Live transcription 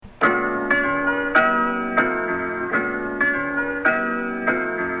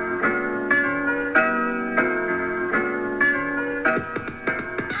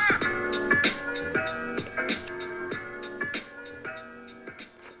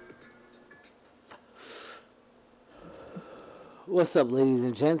What's up, ladies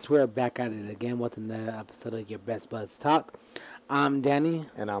and gents? We're back at it again with another episode of Your Best Buds Talk. I'm Danny,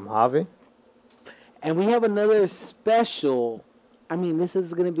 And I'm Javi. and we have another special. This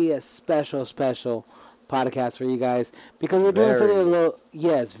is going to be a special podcast for you guys because we're doing something a Very. little.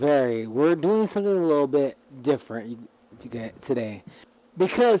 Yes, very. We're doing something a little bit different today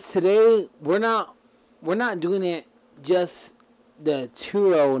because today we're not doing it just the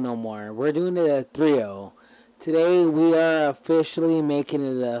 2-0 no more. We're doing it a 3-0. Today we are officially making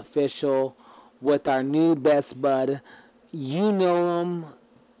it official with our new best bud. You know him.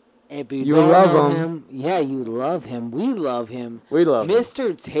 If you You don't love know him. him, yeah, you love him. We love him. We love him.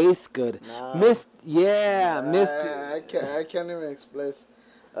 Mr. Tastes Good. Nah, Mr. I can't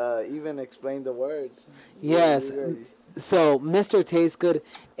even explain the words. Yes. You ready? So Mr. Tastes Good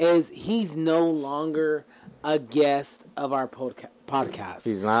he's no longer a guest of our podcast.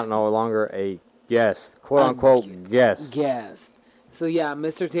 He's no longer a guest, quote unquote guest. Guest. So yeah,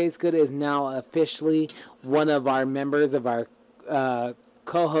 Mr. Tastes Good is now officially one of our members of our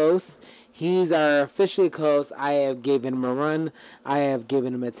co-hosts. He's our officially co-host. I have given him a run. I have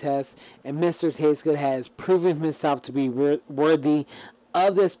given him a test, and Mr. Tastes Good has proven himself to be worthy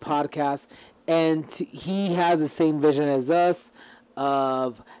of this podcast, and he has the same vision as us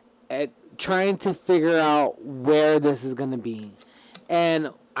of trying to figure out where this is going to be. And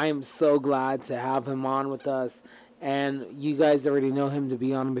I'm so glad to have him on with us. And you guys already know him to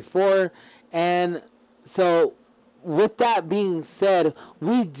be on before. And so, with that being said,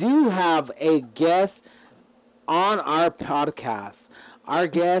 we do have a guest on our podcast. Our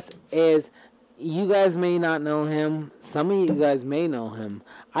guest is, you guys may not know him. Some of you guys may know him.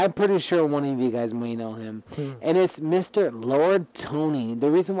 I'm pretty sure one of you guys may know him. And it's Mr. Lord Tony.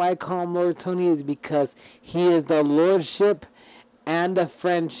 The reason why I call him Lord Tony is because he is the lordship and the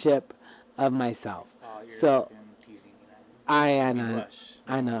friendship of myself. Oh, you're So teasing me, man.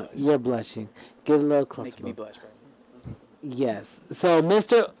 I know. You're blushing. Get a little closer. Making me blush, bro. Yes. So,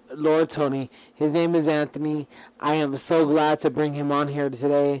 Mr. Lord Tony, his name is Anthony. I am so glad to bring him on here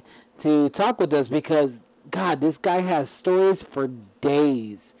today to talk with us because, God, this guy has stories for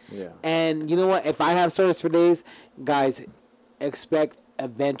days. Yeah. And you know what? If I have stories for days, guys, expect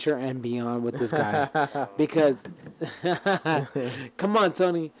adventure and beyond with this guy. Because, come on,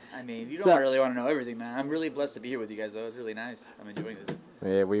 Tony. I mean, you don't really want to know everything, man. I'm really blessed to be here with you guys, though. It's really nice. I'm enjoying this.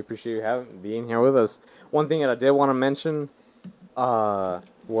 Yeah, we appreciate you being here with us. One thing that I did want to mention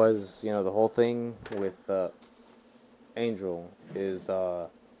was, the whole thing with Angel is,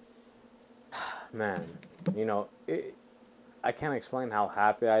 man, I can't explain how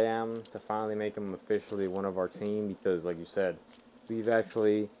happy I am to finally make him officially one of our team because, like you said, we've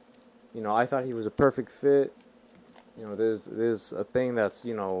actually, I thought he was a perfect fit. There's a thing that's,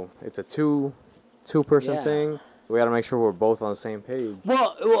 it's a two-person thing. We got to make sure we're both on the same page.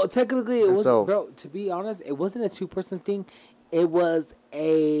 Well, technically, it wasn't, bro. To be honest, it wasn't a two-person thing. It was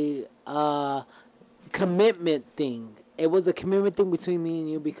a commitment thing. It was a commitment thing between me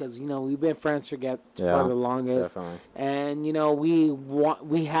and you because we've been friends for the longest, definitely. And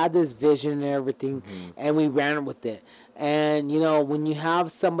we had this vision and everything, and we ran with it. And when you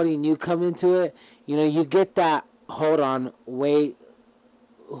have somebody new come into it, you get that. Hold on, wait.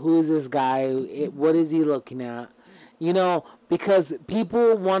 Who is this guy? What is he looking at? Because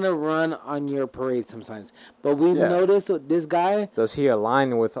people want to run on your parade sometimes. But we've noticed with this guy. Does he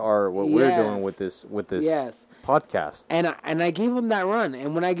align with what we're doing with this podcast? And I gave him that run.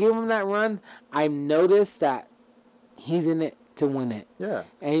 And when I gave him that run, I noticed that he's in it to win it. Yeah.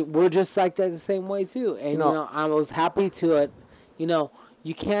 And we're just like that the same way too. And I was happy to it.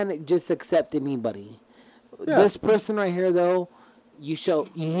 You can't just accept anybody. Yeah. This person right here though, he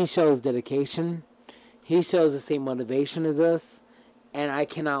shows dedication. He shows the same motivation as us, and I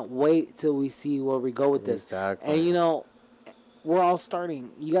cannot wait till we see where we go with this. Exactly. And we're all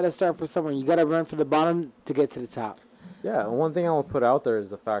starting. You got to start for somewhere. You got to run from the bottom to get to the top. Yeah, and one thing I will put out there is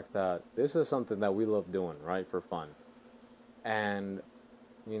the fact that this is something that we love doing, right, for fun. And,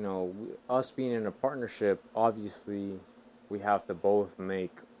 us being in a partnership, obviously, we have to both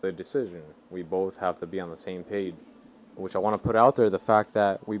make the decision. We both have to be on the same page, which I want to put out there, the fact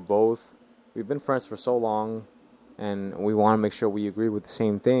that we've been friends for so long, and we want to make sure we agree with the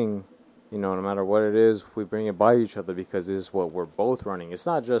same thing. No matter what it is, we bring it by each other because this is what we're both running. It's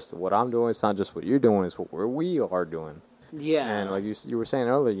not just what I'm doing. It's not just what you're doing. It's what we are doing. Yeah. And like you were saying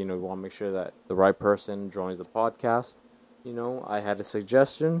earlier, we want to make sure that the right person joins the podcast. I had a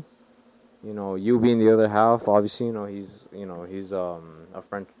suggestion. You being the other half, obviously, he's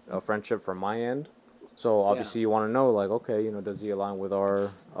a friendship from my end. So obviously you want to know, like, okay, does he align with our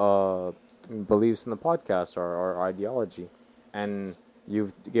beliefs in the podcast or our ideology? and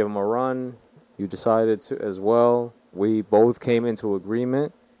you've given him a run. You decided to as well. We both came into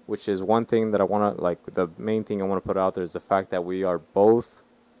agreement, which is one thing that I want to like. The main thing I want to put out there is the fact that we are both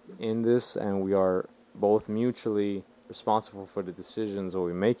in this, and we are both mutually responsible for the decisions that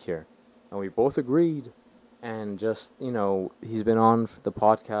we make here, and we both agreed. And just he's been on for the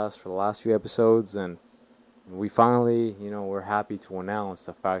podcast for the last few episodes, and we finally, we're happy to announce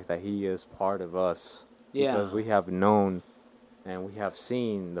the fact that he is part of us because Yeah. we have known and we have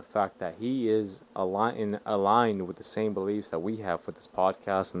seen the fact that he is aligned with the same beliefs that we have for this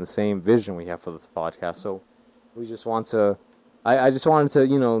podcast and the same vision we have for this podcast. So we just want to. I just wanted to,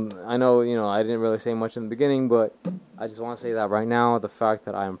 I know, I didn't really say much in the beginning, but I just want to say that right now, the fact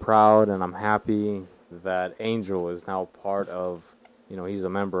that I'm proud and I'm happy that Angel is now part of, he's a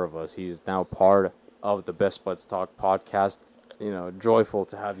member of us. He's now part of the Best Buds Talk podcast. Joyful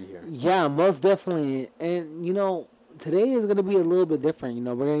to have you here. Yeah, most definitely. And today is gonna be a little bit different.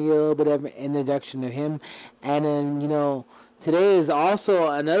 We're gonna get a little bit of an introduction to him, and then today is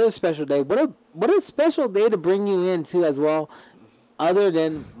also another special day. What a special day to bring you in too as well, other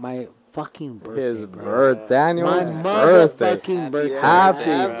than my fucking birthday. His bro. birth, Daniel's My birthday. motherfucking birthday.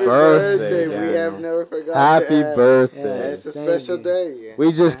 Happy birthday, We Daniel. have never forgotten. Happy that. birthday. It's a Thank special you. day.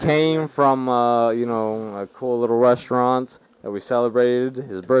 We just came from, a cool little restaurant that we celebrated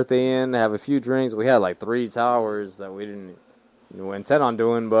his birthday in. Have a few drinks. We had like 3 towers that we didn't intend on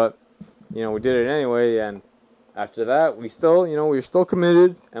doing, but we did it anyway. And after that, we were still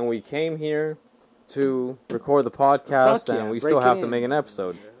committed, and we came here to record the podcast, Fuck yeah, and we break still it have to in. make an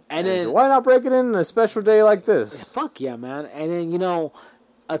episode. And So then why not break it in on a special day like this? fuck yeah, man. And then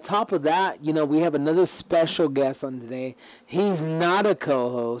on top of that, we have another special guest on today. He's not a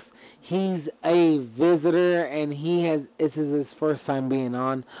co-host. He's a visitor, and this is his first time being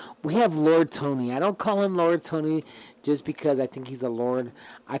on. We have Lord Tony. I don't call him Lord Tony just because I think he's a lord.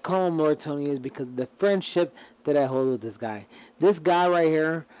 I call him Lord Tony is because of the friendship that I hold with this guy. This guy right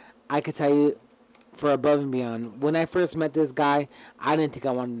here, I could tell you for above and beyond. When I first met this guy, I didn't think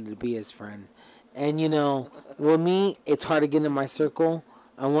I wanted to be his friend. And with me, it's hard to get in my circle.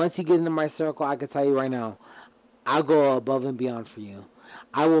 And once you get into my circle, I can tell you right now, I'll go above and beyond for you.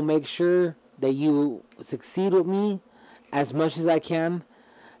 I will make sure that you succeed with me as much as I can,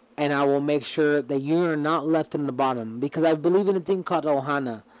 and I will make sure that you are not left in the bottom. Because I believe in a thing called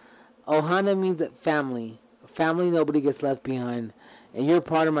Ohana. Ohana means that family. Family, nobody gets left behind. And you're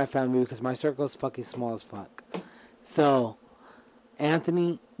part of my family because my circle is fucking small as fuck. So,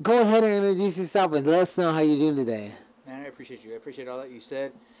 Anthony, go ahead and introduce yourself and let us know how you're doing today. Man, I appreciate you. I appreciate all that you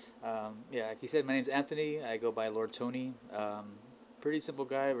said. Yeah, like you said, my name's Anthony. I go by Lord Tony. Pretty simple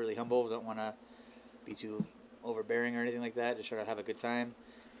guy, really humble. Don't want to be too overbearing or anything like that. Just try to have a good time.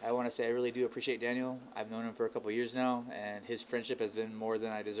 I want to say I really do appreciate Daniel. I've known him for a couple of years now, and his friendship has been more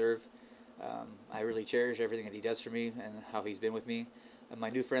than I deserve. I really cherish everything that he does for me and how he's been with me. And my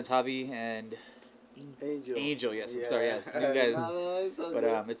new friends, Javi and Angel, yes. I'm sorry, yes. New guys. It's all But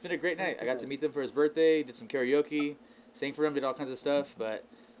good. it's been a great night. I got to meet them for his birthday, did some karaoke, sang for him, did all kinds of stuff. But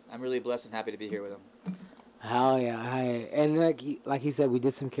I'm really blessed and happy to be here with him. Hell yeah. Hi. And like he said, we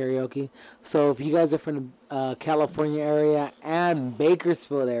did some karaoke. So if you guys are from the California area and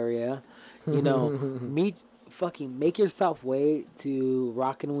Bakersfield area, make yourself way to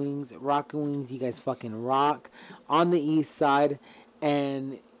Rockin' Wings. Rockin' Wings, you guys fucking rock on the east side.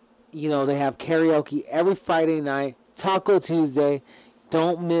 And, they have karaoke every Friday night, Taco Tuesday.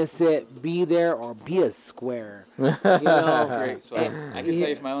 Don't miss it. Be there or be a square. Great spot. I can tell yeah.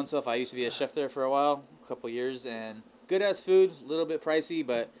 you for my own self, I used to be a chef there for a while, a couple years, and good ass food, a little bit pricey,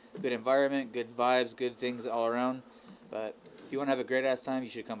 but good environment, good vibes, good things all around. But if you want to have a great ass time, you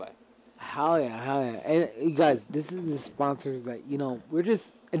should come by. Hell yeah. And you guys, this is the sponsors that, we're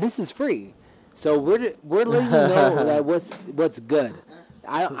just, and this is free. So we're letting you know that what's good.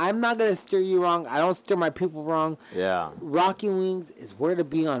 I'm not going to steer you wrong. I don't steer my people wrong. Yeah. Rocky Wings is where to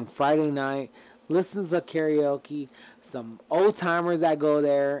be on Friday night. Listen to karaoke. Some old timers that go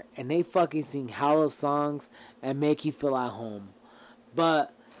there, and they fucking sing hell of songs and make you feel at home.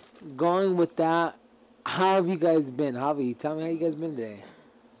 But going with that, how have you guys been? Javi, tell me how you guys been today.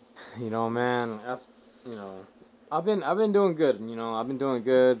 Man, I've been doing good. I've been doing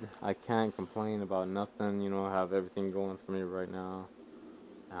good. I can't complain about nothing. I have everything going for me right now.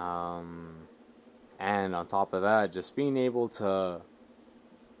 And on top of that, just being able to,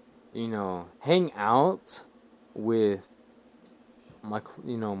 hang out with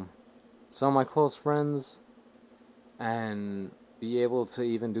some of my close friends and be able to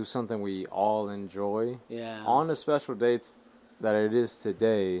even do something we all enjoy Yeah. on a special date that it is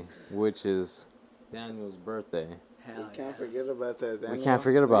today, which is Daniel's birthday. Hell We can't yeah. forget about that. Daniel. We can't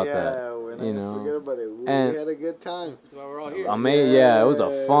forget about that, Yeah, we're not you gonna know. forget about it. We And- had a good time. That's why we're all here. Yeah, it was a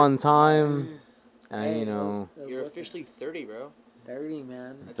fun time. And, Hey, you know, it was You're worth it. officially 30, bro. 30,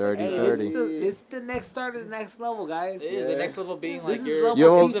 man. That's 30, Hey, 30. this is the next start of the next level, guys. It is the next level being This like is you're.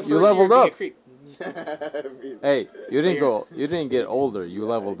 level This is the two. first You year leveled being a up. creep. hey, you didn't you're- you didn't get older. You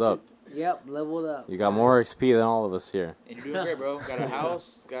leveled up. Yep, leveled up. You got more XP than all of us here. And you're doing great, bro. Got a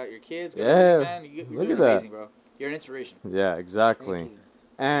house, got your kids, got Yeah, everything, man. You're look doing at that. amazing, bro. You're an inspiration. Yeah, exactly. Thank you.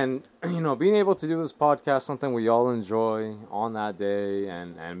 And you know, being able to do this podcast, something we all enjoy on that day,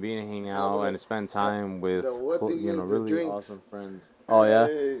 and being to hang out and spend time with the one thing you know is the really drinks. awesome friends. Oh yeah,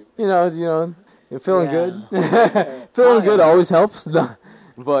 Hey. you know, you're feeling Yeah. good. Feeling Oh, good yeah. always helps.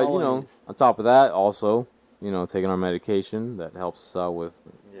 But you know, Always. on top of that, also you know, taking our medication that helps us out with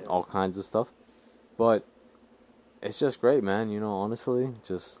all kinds of stuff. But it's just great, man. You know, honestly,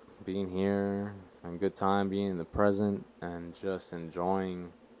 just being here and good time, being in the present, and just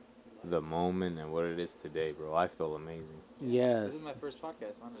enjoying the moment and what it is today, bro. I feel amazing. Yes. This is my first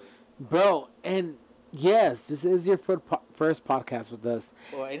podcast, honestly. Bro, and yes, this is your first podcast with us.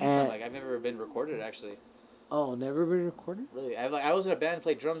 Well, anytime, And- like I've never been recorded actually. Oh, never been recorded? Really, I was in a band,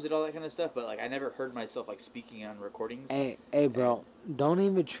 played drums, did all that kind of stuff, but like I never heard myself like speaking on recordings. Hey, bro, don't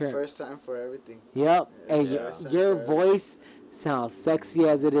even trip. First time for everything. Yep. Hey, Yeah. your voice sounds sexy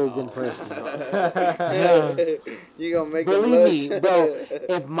as it is in person. You gonna make it Believe me, blush. bro.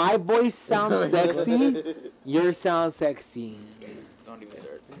 If my voice sounds sexy, yours sounds sexy. Don't even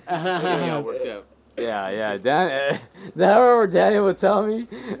start. Getting all worked out. Yeah. I remember Daniel would tell me,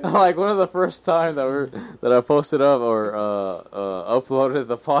 like one of the first time that I posted up or uploaded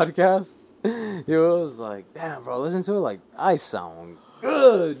the podcast. He was like, "Damn, bro, listen to it. Like, I sound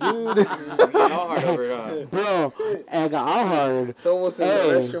good, dude." Getting all hard over it. Bro, I got all hard. It's almost in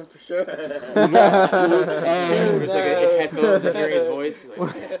Hey. the restroom for sure. Hey, Just like a headphones and hearing his voice.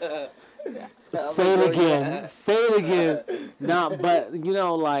 Like, say it again. Say it again. Nah, but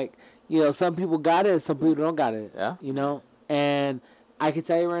some people got it, some people don't got it. Yeah. You know, and I can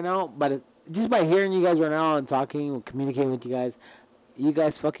tell you right now, but just by hearing you guys right now and talking, communicating with you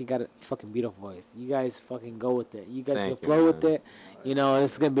guys fucking got a fucking beautiful voice. You guys fucking go with it. You guys Thank can you, flow with man. it. You know,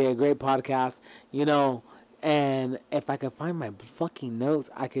 this is gonna be a great podcast. You know, and if I could find my fucking notes,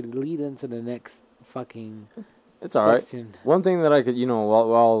 I could lead into the next fucking. It's all right. section. One thing that I could,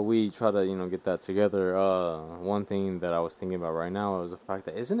 while we try to, get that together, one thing that I was thinking about right now was the fact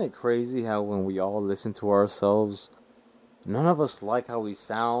that isn't it crazy how when we all listen to ourselves, none of us like how we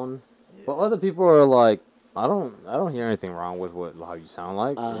sound, but other people are like, I don't hear anything wrong with how you sound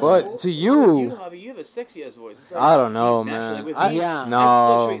like, but to you, Javi, you have a sexy ass voice. It's I don't know, naturally man. with I, me, Yeah. I No,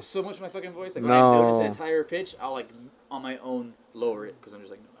 fluctuate so much with my fucking voice. Like when No. I notice that it's higher pitch, I'll like on my own lower it because I'm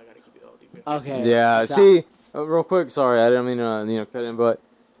just like, no, I gotta keep it all deep. Okay. yeah. So- See, real quick, sorry, I didn't mean to cut in, but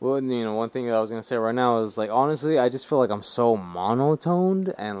one thing that I was gonna say right now is like honestly, I just feel like I'm so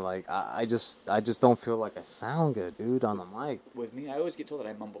monotoned and like I just don't feel like I sound good, dude, on the mic. With me, I always get told that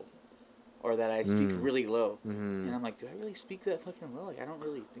I mumble. Or that I speak really low. And I'm like, do I really speak that fucking low? Like, I don't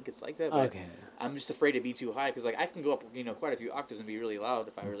really think it's like that. But Okay. I'm just afraid to be too high. Because, like, I can go up, quite a few octaves and be really loud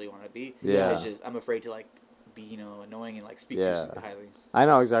if I really want to be. Yeah. It's just, I'm afraid to, like, be, annoying and, like, speak Yeah. too highly. I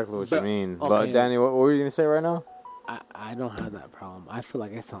know exactly what you But- mean, okay. but Danny, what were you gonna say right now? I don't have that problem. I feel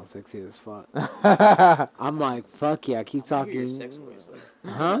like I sound sexy as fuck. I'm like, fuck yeah, keep I hear your talking. sex voice.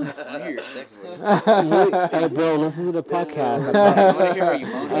 Like, Huh? I hear your sex voice. Hey, bro, listen to the podcast. I want to hear how you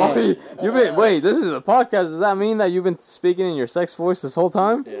moan. Hey. You've been this is a podcast. Does that mean that you've been speaking in your sex voice this whole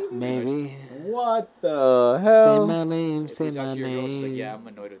time? Yeah. Maybe. What the Say hell? my name, If say you talk my to your girl, she's like, name. yeah, I'm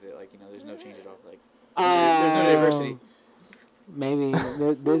annoyed with it. Like, there's no change at all. Like, there's no diversity. Maybe.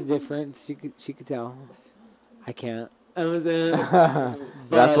 There's difference. She could tell. I can't. I was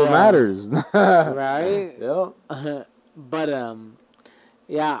That's what matters. Right? Yep. But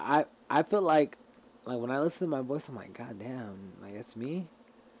yeah, I feel like when I listen to my voice, I'm like, God damn, like that's me.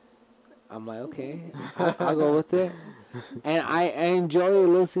 I'm like, okay, I'll go with it, and I enjoy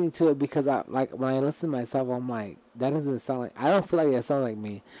listening to it because I like when I listen to myself, I'm like, that doesn't sound like. I don't feel like it sounds like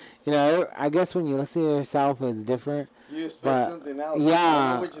me. I guess when you listen to yourself, it's different. You expect But, something else. yeah.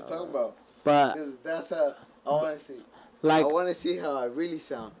 I know what you're talking about. But 'Cause that's how I want to see. like, I want to see how I really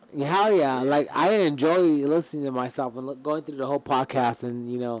sound. hell yeah, like I enjoy listening to myself and going through the whole podcast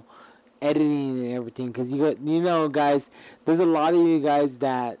and editing and everything because guys, there's a lot of you guys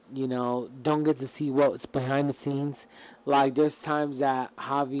that don't get to see what's behind the scenes. Like there's times that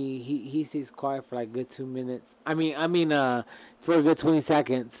Javi he stays quiet for like a good 2 minutes. I mean for a good 20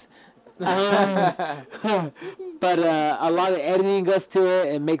 seconds. But a lot of editing goes to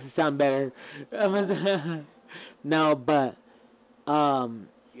it and makes it sound better. No, but You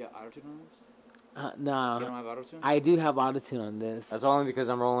got auto-tune on this? You no, don't have auto-tune? I do have autotune on this. That's only because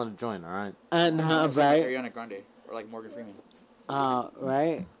I'm rolling a joint. All right. No, It's like right? Ariana Grande or like Morgan Freeman.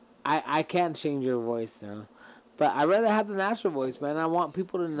 Right. I can't change your voice though, but I rather have the natural voice, man. I want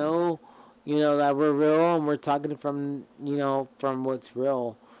people to know, that we're real and we're talking from from what's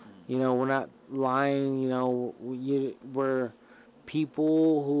real. We're not lying. We're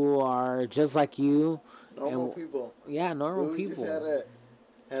people who are just like you. Normal And people. Yeah, normal We people. just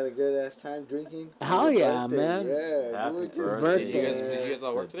had a good ass time drinking. Hell On your yeah, birthday. man. Yeah, Happy we were just birthday. Did you guys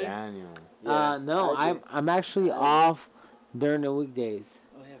all work to today? Daniel. Yeah, No, I did. I'm actually I did. off during the weekdays.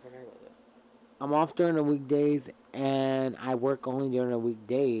 Oh yeah, I forgot about that. I'm off during the weekdays, and I work only during the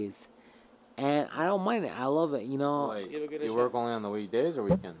weekdays. And I don't mind it. I love it. Wait, You have a good you shot. work only on the weekdays or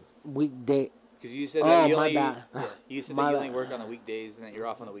weekends? Weekday. Because you said Oh, that you my only bad. you said My that you bad. only work on the weekdays and that you're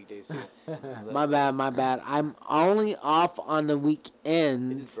off on the weekdays. So My bad. I'm only off on the it's his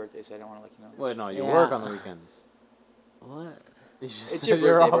weekends. birthday, so I don't want to let you know. Wait, no, you Yeah. work on the weekends. What? You just It's said your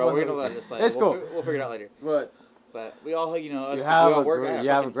you're birthday, off bro. on We're the gonna let weekends. this slide. It's cool. We'll figure it out later. But we all, us, you we all have work. you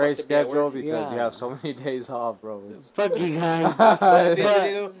have a great fucked up day at schedule work. because you Yeah. have so many days off, bro. It's Fuck you guys. But at the end of the day,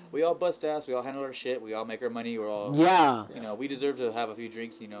 But- though, we all bust ass. We all handle our shit. We all make our money. We're all, Yeah. we deserve to have a few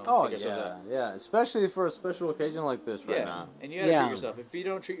drinks. oh take ourselves out. yeah, especially for a special occasion like this right Yeah, now. and you gotta Yeah. treat yourself. If you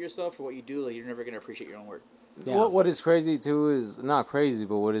don't treat yourself for what you do, you're never gonna appreciate your own work. Yeah. What is crazy too is not crazy,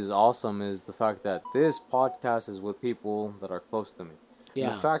 but what is awesome is the fact that this podcast is with people that are close to me. Yeah.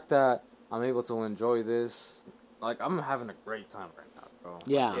 And the fact that I'm able to enjoy this, like I'm having a great time right now, bro.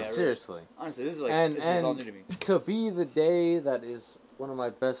 Yeah. Yeah, Seriously. Honestly, this is And this is all new to me. to be the day that is one of my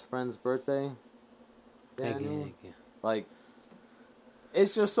best friend's birthday, Thank Daniel, you. like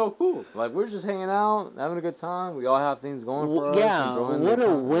it's just so cool. Like we're just hanging out, having a good time. We all have things going for us. Yeah. Enjoying What the a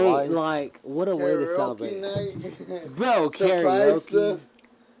time of way! life. What a way to Karaoke celebrate, night. bro. Surprise Karaoke. stuff.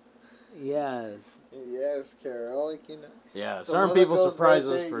 Yes. Yes, karaoke night. Yeah, Some certain other people girl's surprise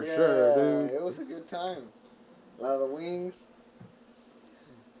us birthday, for yeah, sure, dude. It was a good time. A lot of wings.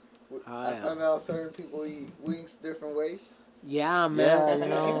 I yeah. found out certain people eat wings different ways. Yeah, man.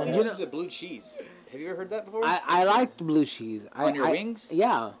 Yeah, You know, It's a blue cheese. Have you ever heard that before? I like the blue cheese. On your wings?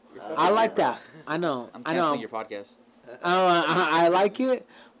 Yeah, I like that. I know. I'm I know. canceling your podcast. I like it,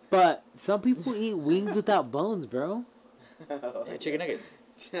 but some people eat wings without bones, bro. Yeah, chicken nuggets.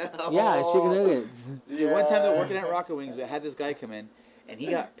 Yeah, chicken nuggets. Dude, one time though, working at Rocket Wings, we had this guy come in, and he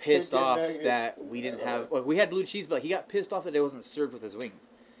got pissed Chicken off nuggets. that we didn't have. Well, we had blue cheese, but he got pissed off that it wasn't served with his wings.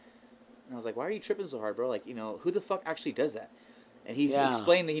 And I was like, "Why are you tripping so hard, bro? Like, who the fuck actually does that?" And he Yeah.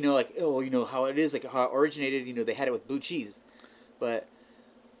 explained that, how it is, like how it originated. They had it with blue cheese, but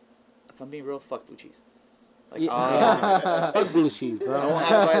if I'm being real, fuck blue cheese. Like, Fuck blue cheese, I bro. won't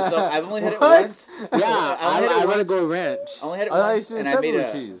have it by itself. I've only had it What? once. Yeah, I only had it I rather once. go ranch. I only had it I thought you once, should and have I said made blue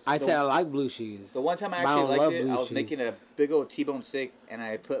a. cheese. I said I like blue cheese. The one time I But I actually don't liked love it, blue I was cheese. making a big old T-bone steak, and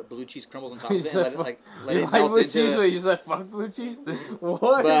I put blue cheese crumbles on top You of it, said and fuck. let You it like melt blue into cheese, the, but you said fuck blue cheese. What?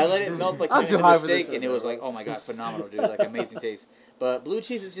 But I let it melt I'm into too the high for this steak, shit, and it was bro. like, oh my god, phenomenal, dude, like amazing taste. But blue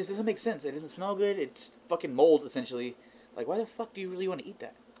cheese, it just doesn't make sense. It doesn't smell good. It's fucking mold essentially. Like, why the fuck do you really want to eat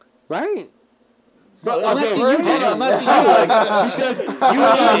that? Right? Bro, Okay, I'm asking you, crazy. dude. I'm asking you, like, because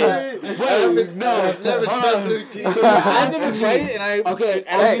you eat it. Wait, no. I've never tried blue cheese. I've never tried it, and I Okay,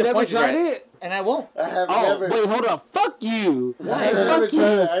 I don't see you the never point to try tried it? and I won't. I have Oh, never. wait, hold on. Fuck you. I have never Fuck tried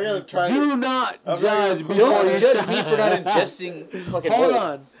you. it. I gotta try Do it. not I'm judge not- before Don't you judge try. me for not ingesting fucking Hold mold.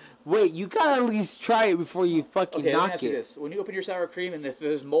 on. Wait, you gotta at least try it before you fucking Okay, let me knock ask you it. this: when you open your sour cream and if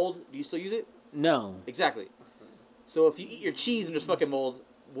there's mold, do you still use it? No. Exactly. So if you eat your cheese and there's fucking mold,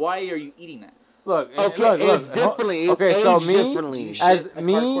 why are you eating that? Look, Okay, look, it's look. differently. It's Okay, so aged me, differently. You As shit like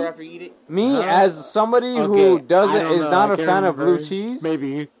me- hardcore after you eat it? me Huh? as somebody who Okay, I doesn't don't is know, not I a can't fan of blue remember. cheese.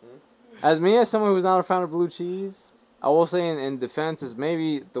 Maybe. As me as someone who's not a fan of blue cheese, I will say in defense is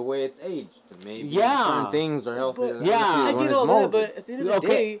maybe the way it's aged. Maybe Yeah. certain things are healthier than Yeah. other I things when get it's all that, moldy. but at the end of the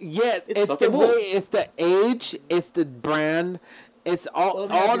Okay. day, Yes, it's it's the fucking mold. way. It's the age. It's the brand. It's all. Well,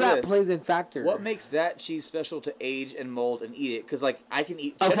 let me ask all you that this. plays in factor. what makes that cheese special to age and mold and eat it? Because like I can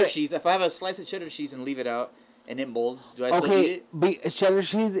eat cheddar Okay. cheese. If I have a slice of cheddar cheese and leave it out and it molds, do I still eat Okay, it? but cheddar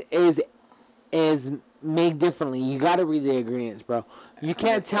cheese is made differently. You gotta read the ingredients, bro. You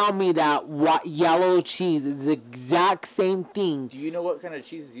can't tell me that yellow cheese is the exact same thing. Do you know what kind of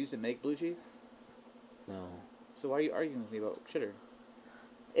cheese is used to make blue cheese? No. So why are you arguing with me about cheddar?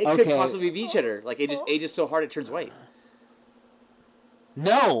 It Okay. could possibly be cheddar. Like it just ages so hard it turns white.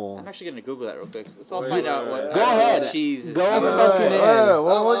 No. I'm actually gonna Google that real quick. Let's all Wait, find wait, out wait, what wait. Go ahead. cheese is. Go used. fucking ahead.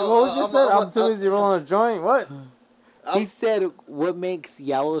 What was just said? I'm too busy rolling a joint. What? He said, "What makes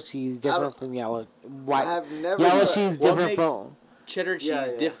yellow cheese different from yellow white? I have never. Yellow tried- cheese What different makes from cheddar cheese Yeah,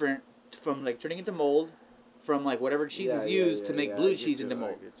 yeah. different from like turning into mold from like whatever cheese Yeah, is yeah, used to yeah, make yeah, I blue get cheese you, into I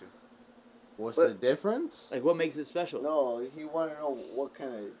mold? get you. What's But- the difference? Like what makes it special? No, he wanted to know what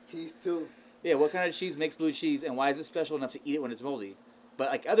kind of cheese too. Yeah, what kind of cheese makes blue cheese and why is it special enough to eat it when it's moldy? But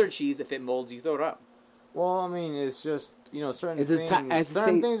like other cheese, if it molds, you throw it out. Well, I mean, it's just certain It's a things. ty- it's a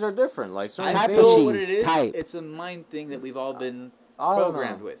certain say- things are different. Like certain Type I of things. feel cheese. what it is. Type. It's a mind thing that we've all been I don't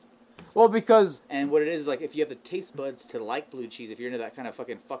programmed know. with. Well, because And what it is like if you have the taste buds to like blue cheese, if you're into that kind of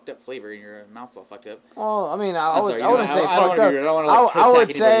fucking fucked up flavor and your mouth's all fucked up. I mean, I'm sorry, I wouldn't say I don't fucked wanna up. be rude. I don't wanna, like, I would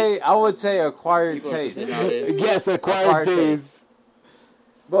attack say I would say acquired People are taste. sensitive nowadays. yes, acquired Acquired taste.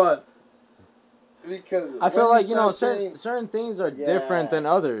 But Because I feel when like you start certain things are Yeah. different than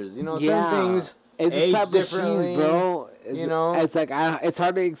others. Certain Yeah. things It's a age type of differently. cheese, bro. you know? it's like it's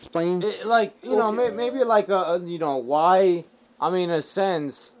hard to explain. Maybe like why? I mean, in a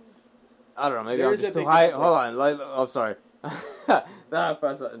sense, I don't know. Maybe There I'm is just a too big high. difference, Hold on, I'm sorry.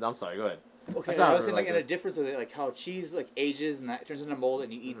 I'm sorry. Go ahead. Okay, That's I not was saying really like in a good. difference with it, like how cheese like ages and that turns into mold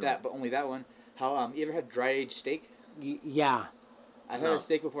and you eat that, but only that one. How you ever had dry aged steak? Yeah. I had No. a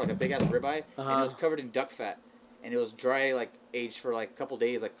steak before, like a big ass ribeye, and it was Uh-huh. covered in duck fat, and it was dry like aged for like a couple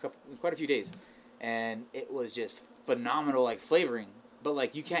days, quite a few days, and it was just phenomenal like flavoring. But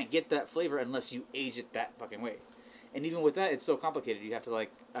like you can't get that flavor unless you age it that fucking way. And even with that, it's so complicated. You have to like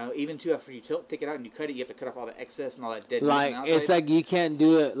even too after you take it out and you cut it, you have to cut off all the excess and all that dead meat Like on the it's outside. like you can't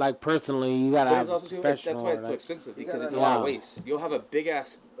do it like personally. You gotta But have it's a also too, professional. that's why it's so like- expensive You because gotta it's a lot of know. waste. You'll have a big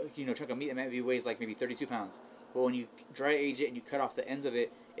ass chunk of meat that maybe weighs like maybe 32 pounds. But when you dry age it and you cut off the ends of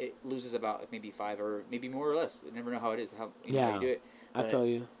it, it loses about like, maybe 5 or maybe more or less. You never know how it is, how how Yeah. you do it. I But feel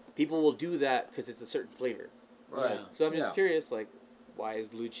you. people will do that because it's a certain flavor. Right. Yeah. So I'm just Yeah. curious, like, why is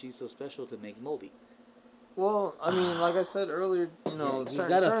blue cheese so special to make moldy? Well, I mean, like I said earlier, You certain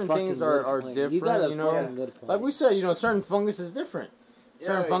got a certain fucking things good are point. different. You got a You know, fucking good point. like we said, certain fungus is different.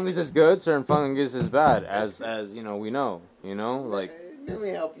 Certain Yeah, fungus is good. Certain fungus is bad. As we know. Like Let me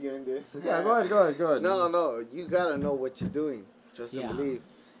help you in this. yeah, go ahead. No, you gotta know what you're doing. Trust Yeah. and believe.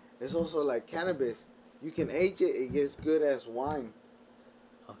 It's also like cannabis. You can age it; it gets good as wine.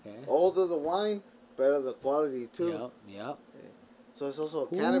 Okay. Older the wine, better the quality too. Yep. So it's also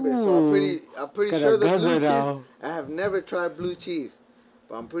cannabis. So I'm pretty Got sure a the blue buzzer cheese. now. I have never tried blue cheese,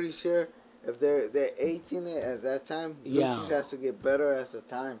 but I'm pretty sure if they're aging it at that time, blue Yeah. cheese has to get better as the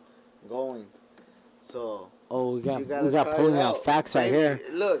time going. So Oh, we got you gotta try pulling it out out. facts right Maybe- here.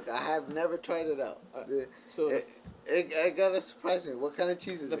 Look, I have never tried it out. So It gotta surprise me. What kind of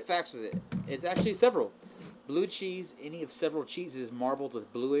cheese is the it? facts with it. It's actually several. Blue cheese, any of several cheeses marbled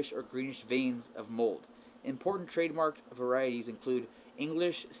with bluish or greenish veins of mold. Important trademarked varieties include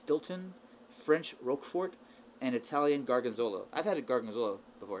English Stilton, French Roquefort, and Italian Gorgonzola. I've had a Gorgonzola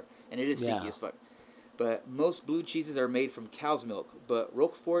before, and it is stinky Yeah. as fuck. But most blue cheeses are made from cow's milk, but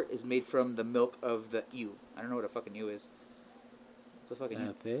Roquefort is made from the milk of the ewe. I don't know what a fucking ewe is. What's a fucking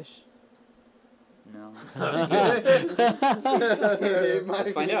ewe? Fish. No. It might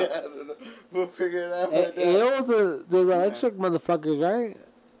Let's find be, out. I don't know. We'll figure it out right now. Eels are those electric motherfuckers, right?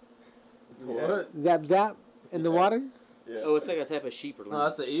 What? Zap zap in the water. Yeah. Oh, it's like a type of sheep or No, lamb.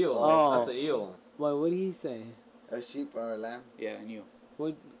 that's an eel. Oh. That's an eel. What did he say? A sheep or a lamb. Yeah, an ewe.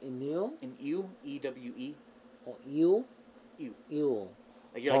 What an eel? An ewe, E-W-E. Oh, eel? Ew. Eel.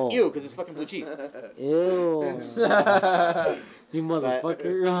 Like you're like, Oh. ew, because it's fucking blue cheese. Ew. You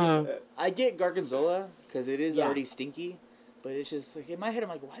motherfucker. I get Gorgonzola because it is Yeah. already stinky, but it's just like in my head, I'm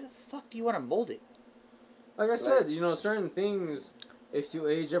like, why the fuck do you want to mold it? Like I said, certain things, if you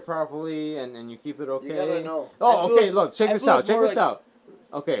age it properly and you keep it okay. You gotta know. Oh, It okay. feels- Look, check it this feels out. Check more this like- out.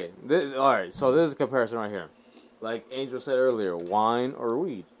 Okay. All right. So this is a comparison right here. Like Angel said earlier, wine or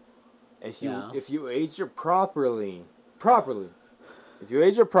weed. If you Yeah. if you age it properly, if you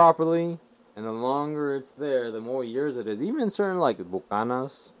age it properly, and the longer it's there, the more years it is. Even in certain like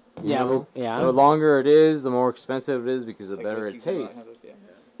bucanas. you Yeah, know, yeah. The longer it is, the more expensive it is because the Like better it whiskey, tastes. yeah.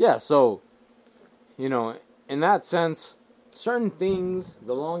 Yeah, so, in that sense, certain things,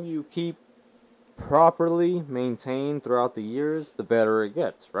 the longer you keep properly maintained throughout the years, the better it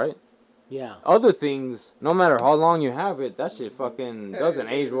gets, right? Yeah. Other things, no matter how long you have it, that shit fucking doesn't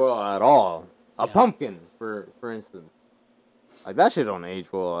age well at all. A Yeah. pumpkin, for instance. Like, that shit don't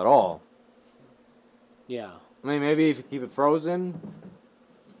age well at all. Yeah. I mean, maybe if you keep it frozen,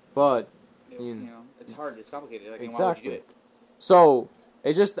 but, You know, it's hard. It's complicated. Like, why would Exactly. you do it? so,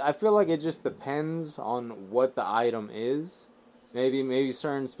 I feel like it just depends on what the item is. Maybe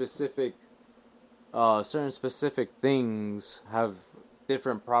certain specific things have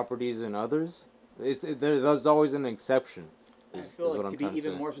different properties than others. There's always an exception. I Is feel what like I'm to be trying to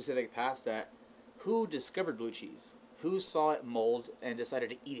even say. more specific past that, who discovered blue cheese? Who saw it mold and decided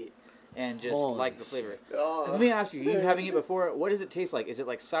to eat it and just Holy like the flavor? Oh. Let me ask you, you having it before, what does it taste like? Is it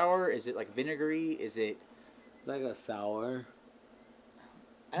like sour? Is it like vinegary? Is it... It's like a sour.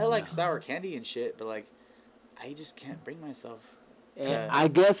 I like sour candy and shit, but like, I just can't bring myself And to... I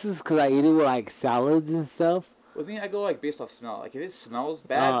guess it's because I eat it with like salads and stuff. With me, I go like based off smell. Like if it smells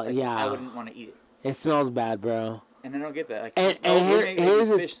bad, like, yeah. I wouldn't want to eat it. It smells bad, bro. And I don't get that. Like, And my old roommate would here's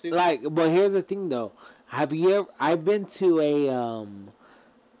make the fish soup. but here's the thing though. Have you ever? I've been to a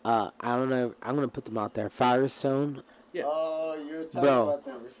I don't know. I'm gonna put them out there. Firestone, Yeah. Oh, you were talking bro, about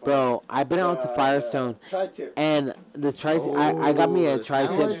that before. bro. I've been out to Firestone, Tri-tip. and the I got me a the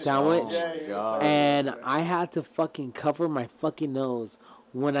tri-tip sandwich, Oh, Yeah, my he was God. talking and about that. I had to fucking cover my fucking nose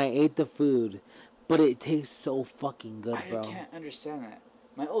when I ate the food, but it tastes so fucking good, bro. I can't understand that.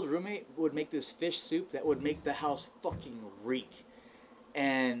 My old roommate would make this fish soup that would make the house fucking reek.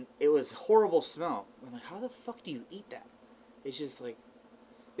 And it was horrible smell. I'm like, how the fuck do you eat that? It's just like...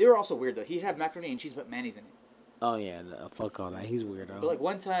 They were also weird, though. He'd have macaroni and cheese, but mayonnaise in it. Oh yeah, no, fuck all that. He's weirdo. But like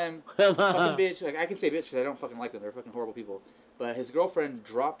one time, this fucking bitch, like I can say bitch because I don't fucking like them. They're fucking horrible people. But his girlfriend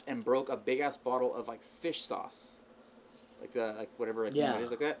dropped and broke a big ass bottle of like fish sauce, like whatever like, Yeah. it is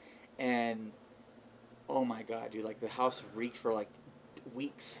like that. And oh my god, dude, like the house reeked for like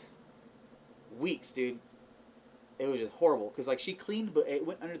weeks, dude. It was just horrible because like she cleaned, but it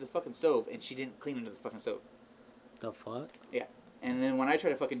went under the fucking stove, and she didn't clean under the fucking stove. The fuck? Yeah. And then when I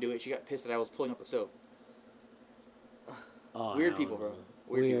tried to fucking do it, she got pissed that I was pulling up the stove. Oh, Weird hell people, no. bro.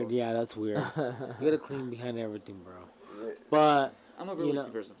 Weird people. Yeah, that's weird. You gotta clean behind everything, bro. But I'm a really know-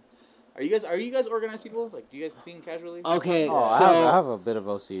 clean person. Are you guys organized people? Like, do you guys clean casually? okay, Oh, so I have a bit of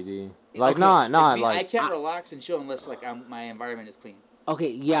OCD. Like, Okay, not like me, I like. can't relax and chill unless like my environment is clean. okay,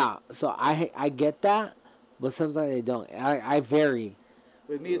 yeah. So I get that, but sometimes I don't. I vary.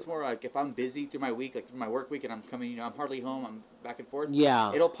 With me, it's more like if I'm busy through my week, like through my work week, and I'm coming, I'm hardly home. I'm back and forth.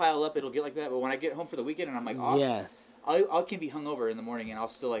 Yeah. It'll pile up. It'll get like that. But when I get home for the weekend and I'm like off, Yes. I can be hungover in the morning and I'll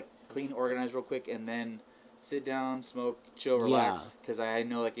still like clean, organize real quick, and then sit down, smoke, chill, relax. Because I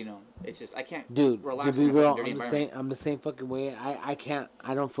know like it's just I can't Dude, relax to be in a fucking real, dirty I'm the environment. same. I'm the same fucking way. I can't.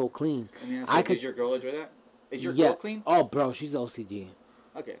 I don't feel clean. I mean, I does your girl enjoy that? Is your yeah. girl clean? Oh, bro, she's OCD.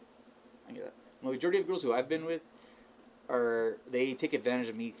 Okay, I get that. The majority of girls who I've been with they take advantage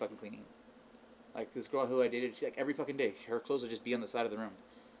of me fucking cleaning. Like this girl who I dated, she like every fucking day, her clothes would just be on the side of the room.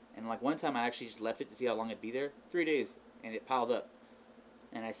 And like one time I actually just left it to see how long it'd be there. 3 days, and it piled up.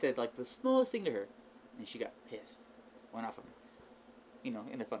 And I said like the smallest thing to her, and she got pissed. Went off on me.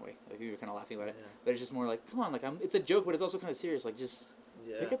 In a fun way. Like we were kind of laughing about it. Yeah. But it's just more like, come on, like it's a joke, but it's also kind of serious. Like just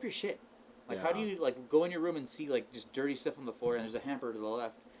pick up your shit. Like how do you like go in your room and see like just dirty stuff on the floor and there's a hamper to the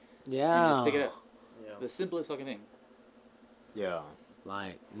left Yeah. and just pick it up? Yeah. The simplest fucking thing. Yeah.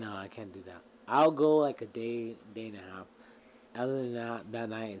 Like, no, I can't do that. I'll go like a day and a half. Other than that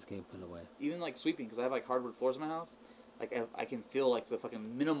night is getting put away. Even like sweeping, because I have like hardwood floors in my house. Like I can feel like the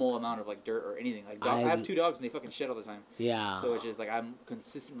fucking minimal amount of like dirt or anything. Like I have 2 dogs and they fucking shit all the time. Yeah. So it's just like I'm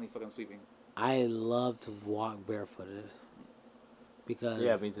consistently fucking sweeping. I love to walk barefooted. Because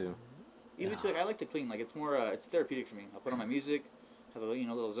Yeah, me too. Even too, like I like to clean. Like it's more it's therapeutic for me. I'll put on my music, have a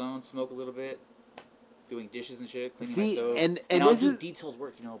little zone, smoke a little bit, doing dishes and shit, cleaning my See, stove, and I'll this do is- detailed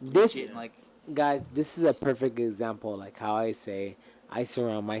work. this- bleach it and like guys, this is a perfect example like how I say I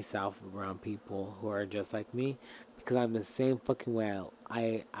surround myself around people who are just like me because I'm the same fucking way.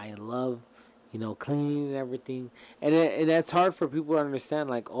 I love cleaning and everything, and it's hard for people to understand.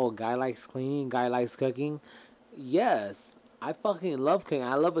 Like, oh, guy likes cleaning, guy likes cooking. Yes, I fucking love cooking.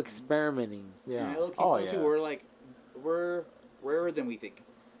 I love experimenting. Yeah. And I low-key Oh feel yeah. too, we're rarer than we think.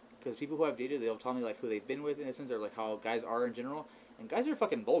 Because people who I've dated, they'll tell me like who they've been with in a sense, or like how guys are in general. And guys are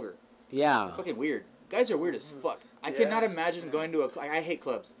fucking vulgar. Yeah. They're fucking weird. Guys are weird as fuck. I cannot imagine going to I hate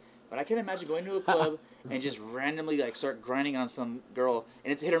clubs. But I can imagine going to a club and just randomly like start grinding on some girl,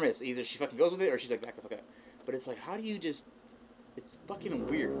 and it's hit or miss. Either she fucking goes with it or she's like back the fuck up. But it's like, how do you just? It's fucking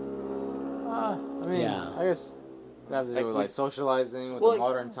weird. I mean, Yeah. I guess it have to do Like, with like socializing with well, the like-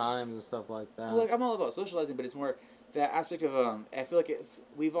 modern times and stuff like that. Well, like I'm all about socializing, but it's more that aspect of I feel like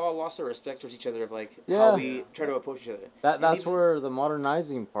we've all lost our respect towards each other of like Yeah. how we try to approach each other. That's even- where the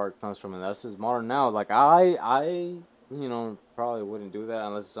modernizing part comes from, and that's just modern now. Like I probably wouldn't do that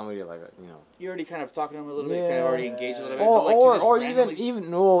unless somebody like You're already kind of talking to them a little bit, kind Yeah. of already engaged a little bit. but, like, to just or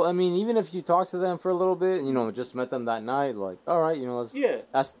randomly- even if you talk to them for a little bit, just met them that night, like all right, let's Yeah.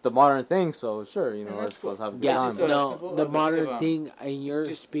 that's the modern thing, so sure, And that's let's cool. let's have a good Yeah, It's time. just a no, simple- the like, modern think of, thing, and you're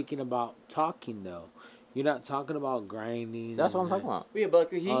just- speaking about talking though. You're not talking about grinding. That's what I'm and talking about. Yeah,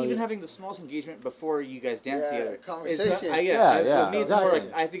 but like, he Oh, even yeah. having the smallest engagement before you guys dance Yeah, together. conversation. It's not, Yeah, yeah, with me, it's more like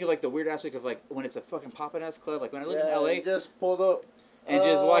exactly. I think of like the weird aspect of like when it's a fucking poppin' ass club. Like when I lived in Yeah, LA you just pulled up. and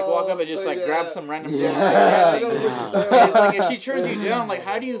just like walk up and just like grab some random girl. Yeah, I know and what you're dancing. talking And it's about. like if she turns you down, like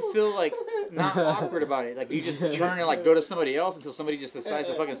how do you feel like not awkward about it? Like you just turn and like go to somebody else until somebody just decides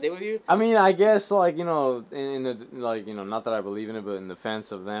to fucking stay with you. I mean, I guess like in the like not that I believe in it, but in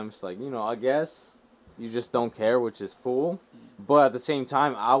defense of them, it's like I guess you just don't care, which is cool. But at the same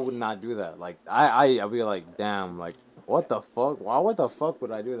time, I would not do that. Like I'd be like, damn, like what the fuck? Why? What the fuck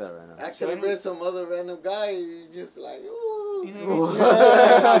would I do that right now? I could have been some other random guy. You just like, ooh. You know what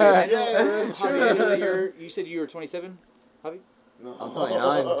I mean? Yeah, that's Javi, true. I know that you said you were 27, Javi? No. I'm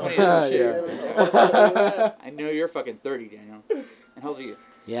 29. 29, Yeah. I know you're fucking 30, Daniel. And how old are you?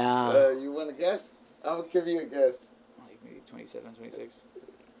 Yeah. You want to guess? I'll give you a guess. Like maybe 27, 26.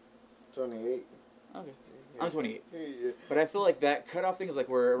 28. Okay. I'm 28. Yeah. But I feel like that cutoff thing is like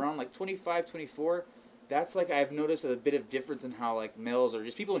we're around like 25, 24. That's like I've noticed a bit of difference in how like males or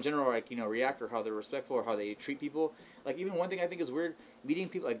just people in general like react or how they're respectful or how they treat people. Like even one thing I think is weird, meeting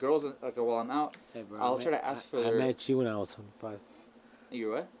people like girls like while I'm out, Hey, bro, I'll try to ask for I their. met you when I was 25.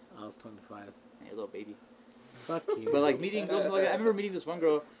 You're what? I was 25. Hey, little baby. Fuck you. But like meeting girls, like I remember meeting this one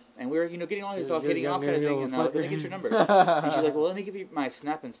girl, and we were getting on, all You're hitting off kind of younger, thing, and let me get your number. And she's like, well, let me give you my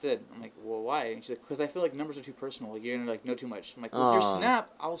Snap instead. I'm like, well, why? And she's like, because I feel like numbers are too personal. Like, you're gonna like know too much. I'm like, with your Snap,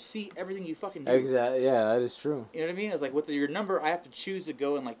 I'll see everything you fucking do. Exactly. Yeah, that is true. You know what I mean? It's like with your number, I have to choose to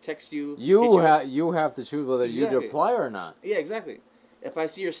go and like text you. You have to choose whether you Exactly. reply or not. Yeah, exactly. If I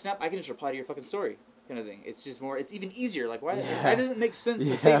see your Snap, I can just reply to your fucking story, kind of thing. It's just more. It's even easier. Like, why? That doesn't make sense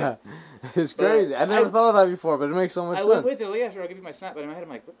to say that. It's But crazy. I never thought of that before, but it makes so much I sense. went with her, like, yeah, sure, I'll give you my Snap. But in my head, I'm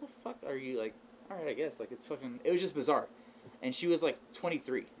like, what the fuck are you, like, all right, I guess. Like, it's fucking, it was just bizarre. And she was, like,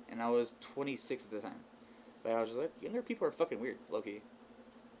 23, and I was 26 at the time. But I was just like, younger people are fucking weird, low-key.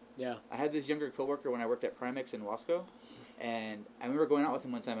 Yeah. I had this younger coworker when I worked at Primex in Wasco, and I remember going out with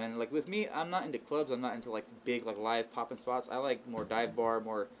him one time, and, like, with me, I'm not into clubs, I'm not into, like, big, like, live poppin' spots. I like more dive bar,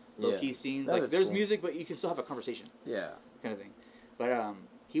 more low-key scenes. That Like, is there's cool. music, but you can still have a conversation, Yeah. kind of thing. But,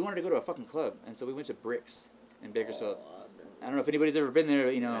 he wanted to go to a fucking club, and so we went to Bricks in Bakersfield. I don't know if anybody's ever been there,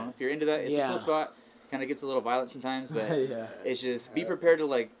 but, if you're into that, it's a cool spot. Kind of gets a little violent sometimes, but Yeah. it's just be prepared to,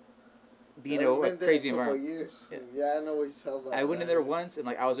 like, be in a crazy environment. Years. Yeah. Yeah, I know what you're talking about. I went in there once, and,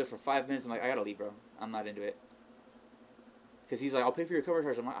 like, I was there for 5 minutes. I'm like, I gotta leave, bro. I'm not into it. Because he's like, I'll pay for your cover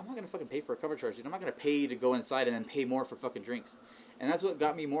charge. I'm like, I'm not gonna fucking pay for a cover charge, dude. I'm not gonna pay you to go inside and then pay more for fucking drinks. And that's what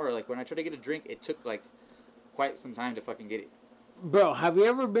got me more. Like, when I tried to get a drink, it took, like, quite some time to fucking get it. Bro, have you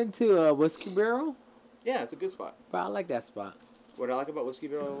ever been to a Whiskey Barrel? Yeah, it's a good spot. Bro, I like that spot. What I like about Whiskey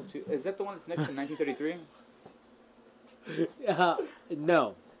Barrel, too, is that the one that's next to 1933?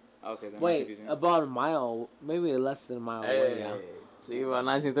 No. Okay, then I'm Wait, confusing. about a mile, maybe less than a mile away. Yeah. So you about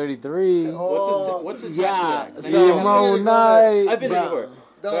 1933. What's attached yeah, to that? 'Cause so- Emo night. I've been there Bro. before.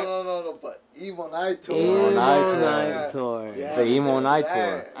 No, but Emo Night Tour. Emo Night Tour. Night Tour. Yeah, The Emo Night that.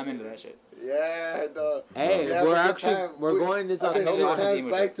 Tour. I'm into that shit. Yeah, no. Hey, Yeah, we're but actually time- we're going this I've been October. two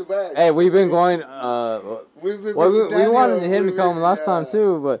times back to back. Hey, we've been going. We've been Well, we Daniel, wanted him to we've come been, last time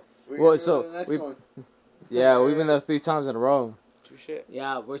too, but we well, go so to the next we one. we've been there 3 times in a row. True shit.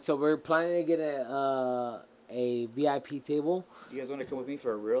 Yeah, we're planning to get a VIP table. You guys want to come with me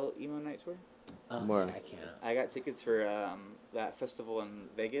for a real emo night tour? Where? I can't. I got tickets for that festival in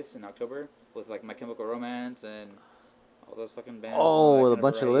Vegas in October with like My Chemical Romance and all those fucking bands. Oh, and all that the kind of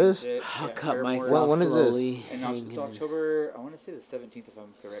bunch of variety list? shit. I'll Yeah, cut Paramore. myself When is this? slowly. And it's October, I want to say the 17th if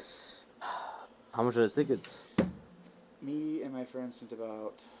I'm correct. How much are the tickets? Me and my friends spent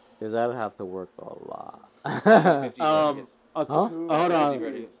about Because I'd have to work a lot. 50 tickets. Okay, Huh? hold 50 on.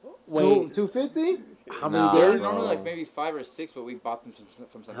 tickets. Wait, 250? how many Nah, They're days? normally bro. like maybe 5 or 6, but we bought them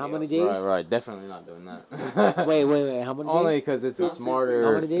from somebody How many else. days? Right. Definitely not doing that. Wait. How many Only days? because it's a 250. smarter.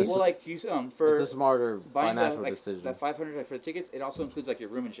 How many days? Well, like you for It's a smarter buying financial the, like, decision. that 500 like, for the tickets, it also includes like your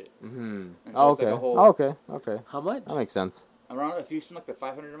room and shit. Mm-hmm. And so Oh, it's, like, okay. a whole- Okay. How much? That makes sense. Around if you spend like the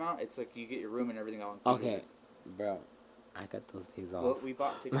 500 amount, it's like you get your room and everything all included. Okay, bro, I got those days off. Well, we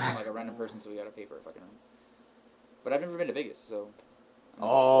bought tickets from like a random person, so we gotta pay for a fucking room. But I've never been to Vegas, so.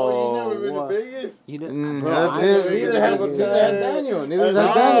 Oh, you never been what? to Vegas? You know, Mm, bro, I neither been neither to has Vegas. Daniel. Neither has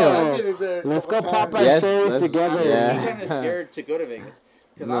Oh. Daniel. I've been there a Let's go couple pop times. our Yes, stories let's- together. yeah. I'm kind of scared to go to Vegas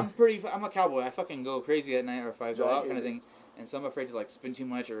because No. I'm a cowboy. I fucking go crazy at night or if I go out kind of thing, and so I'm afraid to like spend too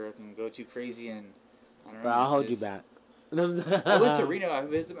much or I can go too crazy and I don't know. Bro, I'll it's hold you just- back. I went to Reno. I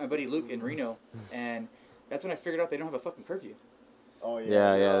visited my buddy Luke in Reno, and that's when I figured out they don't have a fucking curfew. Oh,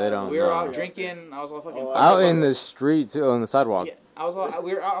 yeah. Yeah, they don't. We were no. out drinking. I was all fucking. Oh, fucked Out up. in the street too, on the sidewalk. Yeah, I I was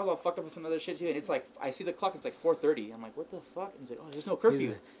all fucked up with some other shit too, and it's like I see the clock. It's like 4:30. I'm like, what the fuck? And he's like, oh, there's no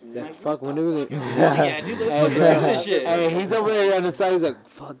curfew. He's I'm like, like, fuck, what when the are we fuck? gonna... Yeah, dude, let's fucking do this shit. Hey, he's over there on the side. He's like,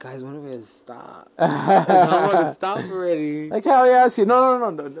 fuck, guys, when are we gonna stop? I want to stop already. Like, hell yeah, I see. No.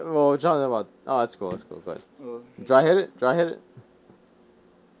 Well, we're talking about... Oh, that's cool. Go ahead. Oh, Dry hit it.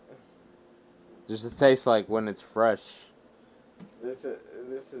 Just to taste like when it's fresh. This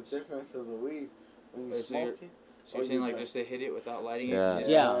is difference of the weed when you Wait, smoke it. So you're saying like just to hit it without lighting it?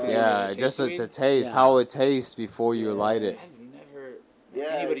 Yeah. Yeah. Just to taste taste Yeah. how it tastes before you light it. I've never Yeah,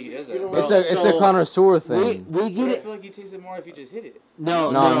 anybody who does you that. don't- Bro. It's a connoisseur thing. We But get I it. feel like you taste it more if you just hit it.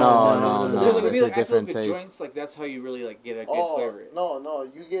 No. No. Because, like, It's me, a like, I feel different like with taste. joints, like that's how you really like get a good Oh flavor. no,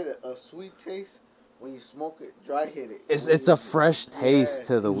 you get a sweet taste when you smoke it. Dry hit it. It's a fresh taste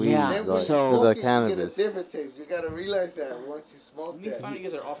to the weed, Yeah, Then when like, you so- to smoke the it, cannabis. You get a different taste. You gotta realize that once you smoke Me that. find you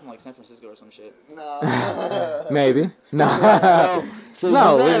guys are all from like San Francisco or some shit. Nah. Maybe. No. So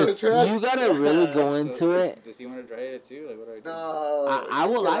No, you we gotta, just- you gotta really go into So, it. Does he want to dry it too? Like what do I do? No. I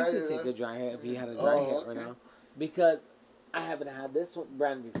would You like can to light take it a up. dry hit if you had a dry Oh, hit right okay. now, because I haven't had this one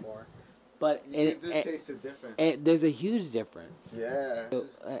brand before, but You do taste the difference. there's a huge difference. Yeah.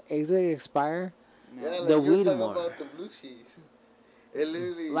 Is it expire? Yeah, like the you're weed talking more. about the blue cheese. It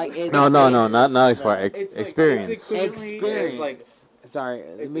literally Like it- No, not expired. It's like- Experience. It's equivalently Experience. as like Sorry,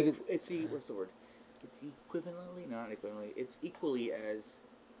 let me get, what's the word? It's equivalently, not equivalently. It's equally as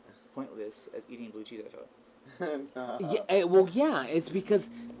pointless as eating blue cheese. I felt. Nah. yeah, well, yeah, it's because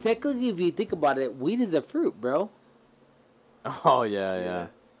technically, if you think about it, weed is a fruit, bro. Oh yeah.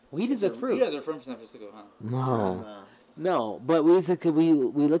 Weed is a You fruit. guys are from San Francisco, huh? No. Nah. No, but we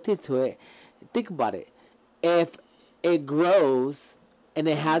looked into it. Think about it. If it grows and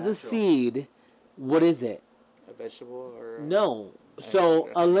it has a Natural. seed, what is it? A vegetable or No. So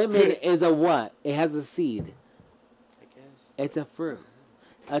a lemon is a what? It has a seed. I guess. It's a fruit.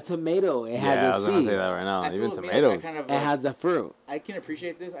 A tomato, it Yeah, has I a was gonna seed. say that right now. I feel Even with me, tomatoes. I kind of, It has a fruit. I can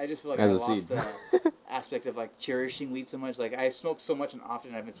appreciate this. I just feel like As I a lost seed. the aspect of like cherishing weed so much. Like I smoke so much and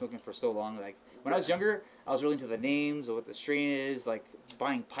often. I've been smoking for so long. Like when I was younger, I was really into the names of what the strain is, like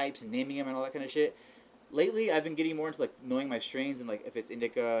buying pipes and naming them and all that kind of shit. Lately, I've been getting more into like knowing my strains and like if it's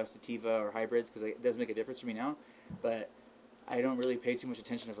indica, sativa, or hybrids because it does make a difference for me now. But I don't really pay too much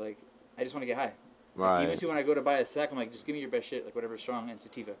attention of like I just want to get high. Like, even Right. too when I go to buy a sack, I'm like, just give me your best shit, like whatever's strong and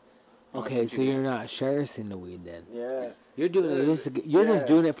sativa. And, like, Okay, what so you you're not cherishing the weed then. Yeah. You're doing it just you're just Yeah.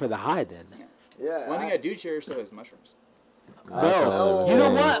 doing it for the high then. Yeah. One thing I do cherish though is mushrooms. That's Bro, another you know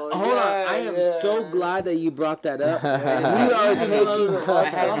thing. what? Hold on. I am so glad that you brought that up. We are I taking.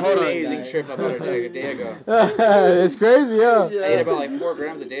 had an Hold on, amazing guys. trip about a day ago. It's crazy, yeah. I ate about like 4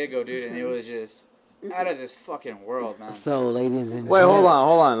 grams a day ago, dude, and it was just out of this fucking world, man. So, ladies and Wait, gents, hold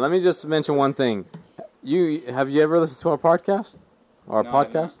on. Let me just mention one thing. Have you ever listened to our podcast? Our No, I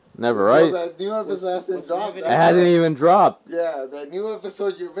haven't. podcast? Never, Well, right? that new episode hasn't what's the name dropped. of It hasn't even dropped. Yeah, that new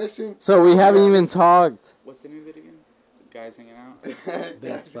episode you're missing. So we haven't even talked. What's the name of it again? The guys hanging out.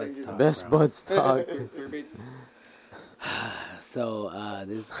 Best buds talk, Best bro. buds talk. Queer baits. So,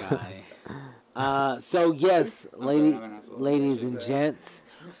 this guy. So yes, sorry, I'm an asshole. ladies and gents,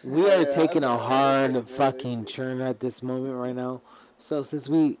 we are taking a hard fucking churn at this moment right now. So since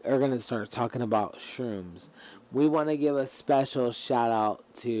we are gonna start talking about shrooms, we want to give a special shout out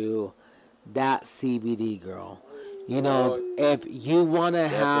to that CBD girl. You know, if you want to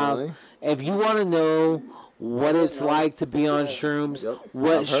Definitely. have, if you want to know what it's like to be on shrooms, Yep.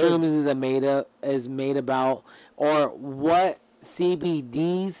 what I've heard. shrooms is made about, or what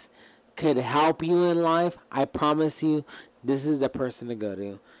CBDs could help you in life, I promise you, this is the person to go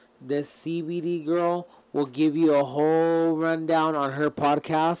to. This CBD girl will give you a whole rundown on her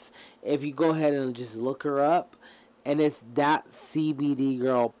podcast. If you go ahead and just look her up, and it's that CBD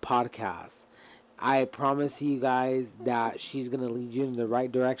girl podcast. I promise you guys that she's gonna lead you in the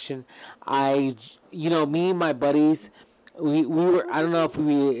right direction. Me and my buddies, we were. I don't know if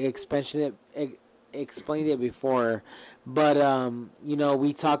we explained it before, but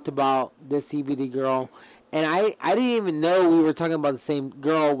we talked about this CBD girl, and I didn't even know we were talking about the same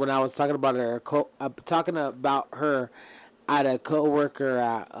girl when I was talking about her. Talking about her at a coworker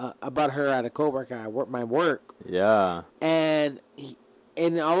at work, my work. Yeah.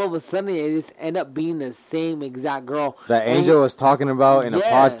 And all of a sudden it just end up being the same exact girl That And- Angel was talking about in a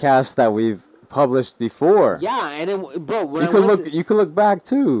Yeah. podcast that we've published before. yeah, and then bro, when You I could went look. to, You could look back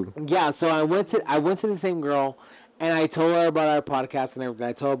too. yeah, so I went to the same girl, and I told her about our podcast and everything.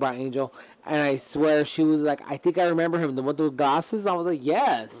 I told her about Angel, and I swear she was like, I think I remember him, the one with the glasses. I was like,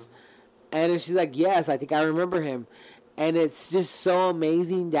 yes, and then she's like, yes, I think I remember him, and it's just so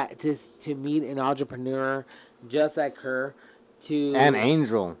amazing that to meet an entrepreneur just like her. to And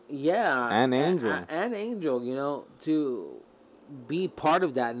Angel. yeah, And Angel. and Angel, to be part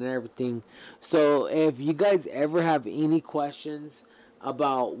of that and everything. So if you guys ever have any questions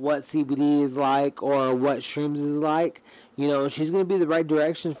about what CBD is like or what shrooms is like, she's gonna be the right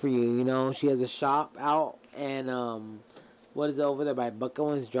direction for you. She has a shop out and what is it over there by Buck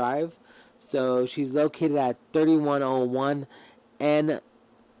Owens Drive. So she's located at 3101 N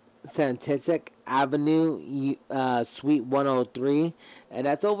Santistic Avenue, Suite 103, and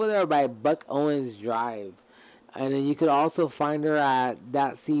that's over there by Buck Owens Drive. And then you could also find her at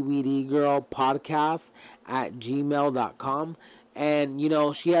that CBD Girl podcast at gmail.com. And,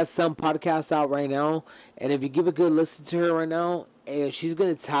 she has some podcasts out right now. And if you give a good listen to her right now, she's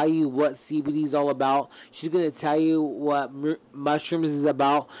going to tell you what CBD is all about. She's going to tell you what mushrooms is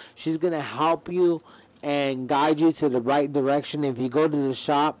about. She's going to help you and guide you to the right direction. If you go to the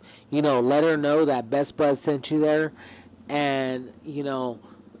shop, let her know that Best Bud sent you there. And,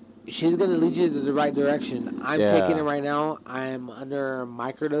 she's gonna lead you to the right direction. I'm taking it Yeah. right now. I'm under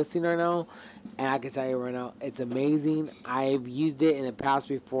microdosing right now, and I can tell you right now, it's amazing. I've used it in the past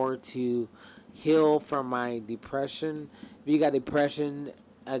before to heal from my depression. If you got depression,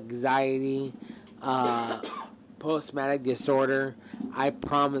 anxiety, uh, post-traumatic disorder, I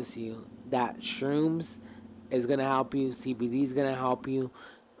promise you that shrooms is gonna help you. CBD is gonna help you.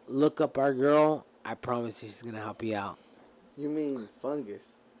 Look up our girl. I promise you, she's gonna help you out. You mean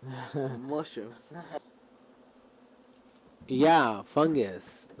fungus? Mushrooms. Yeah,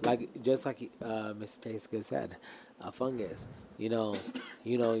 fungus. Just like Mr. Tasca said, a fungus. You know,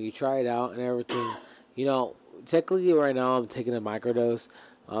 you try it out and everything. Technically right now I'm taking a microdose.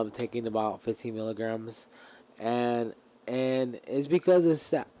 I'm taking about 15 milligrams, and it's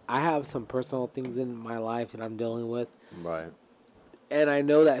because I have some personal things in my life that I'm dealing with, Right. and I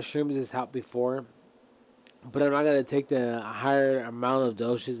know that shrooms has helped before, but I'm not gonna take the higher amount of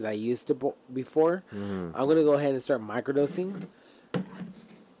doses that I used to before. Mm-hmm. I'm gonna go ahead and start microdosing.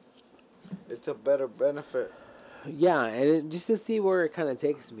 It's a better benefit. Yeah, and just to see where it kind of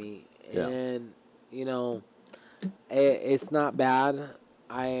takes me, Yeah. and it's not bad.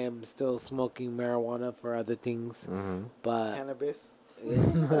 I am still smoking marijuana for other things, Mm-hmm. but Cannabis.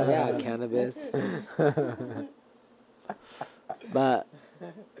 yeah, cannabis. But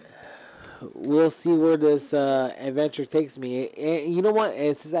we'll see where this adventure takes me. And you know what?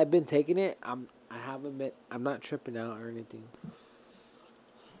 And since I've been taking it, I haven't been. I'm not tripping out or anything.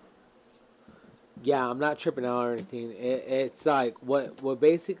 Yeah, I'm not tripping out or anything. It's like what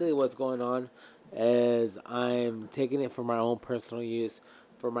basically what's going on is I'm taking it for my own personal use,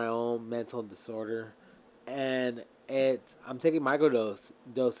 for my own mental disorder, and I'm taking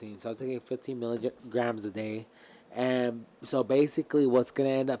dosing, so I'm taking 15 milligrams a day, and so basically what's gonna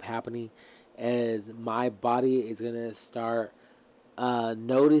end up happening is my body is gonna start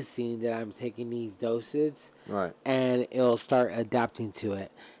noticing that I'm taking these doses, Right. and it'll start adapting to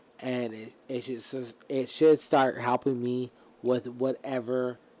it, and it should start helping me with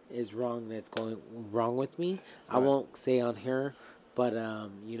whatever is wrong that's going wrong with me. I Right. won't say on here, but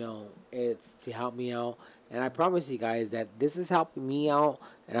it's to help me out, and I promise you guys that this is helping me out,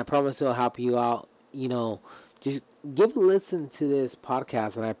 and I promise it'll help you out. Just give a listen to this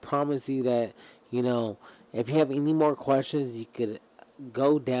podcast, and I promise you that you know if you have any more questions, you could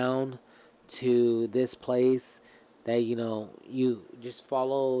go down to this place that you just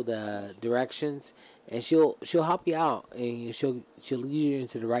follow the directions, and she'll help you out, and she'll lead you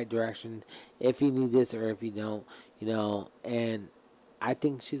into the right direction if you need this or if you don't, and I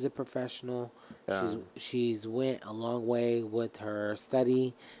think she's a professional. Yeah. She's went a long way with her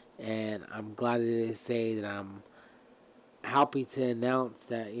study, and I'm glad to say that I'm happy to announce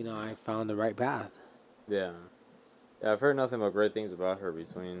that I found the right path. Yeah. Yeah. I've heard nothing but great things about her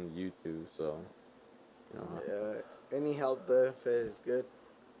between you two. So, you know. Any health benefit is good.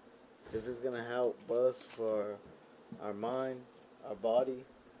 If it's gonna help us for our mind, our body,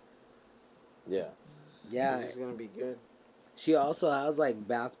 Yeah. Yeah, this is gonna be good. she also has like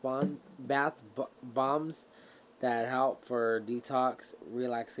bombs that help for detox,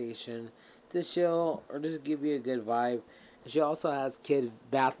 relaxation, to chill, or just give you a good vibe. And she also has kid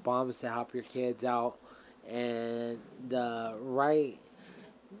bath bombs to help your kids out, and the right,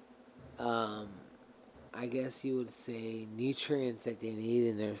 um, I guess you would say, nutrients that they need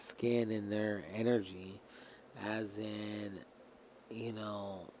in their skin and their energy, as in, you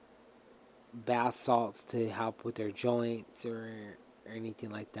know, bath salts to help with their joints or anything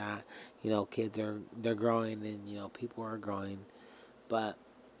like that. Kids they're growing, and people are growing, but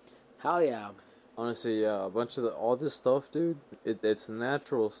hell yeah. Honestly, yeah, a bunch of all this stuff, dude. It's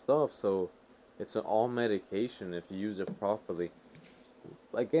natural stuff, so it's all medication if you use it properly.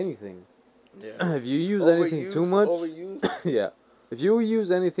 Like anything. Yeah. If you use anything too much, Overuse. yeah. If you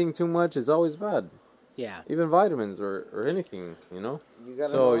use anything too much, it's always bad. Yeah. Even vitamins or anything, you know. You gotta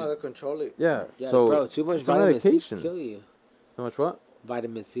So know how to control it. yeah, Yeah, so bro, too much it's a vitamin C medication. can kill you. Too much what?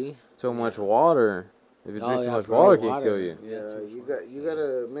 Vitamin C. Too much water. If you Oh, drink too yeah, much bro, water, can water. kill you. Yeah, you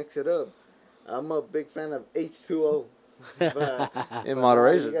gotta mix it up. I'm a big fan of H2O. But In you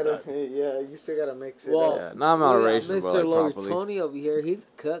moderation. gotta, yeah, you still gotta mix it Well, up. Yeah, not we got moderation, but Mr. like Lower properly. Tony over here. He's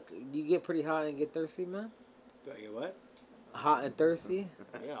a cook. You get pretty hot and get thirsty, man. Do I get what? Hot and thirsty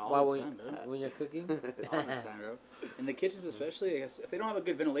Yeah, all while the when, time, dude. when you're cooking. All the time, bro. In the kitchens, especially, I guess, if they don't have a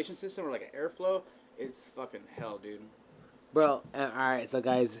good ventilation system or like an airflow, it's fucking hell, dude. Bro, all right, so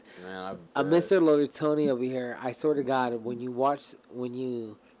guys, Man, I bet. Mr. Lower Tony over here. I swear to God, when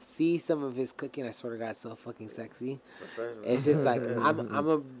you see some of his cooking, I swear to God, it's so fucking sexy. Professional. It's just like I'm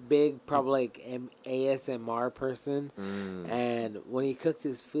a big probably like ASMR person, and when he cooks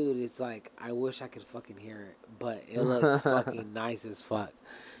his food, it's like I wish I could fucking hear it, but it looks fucking nice as fuck.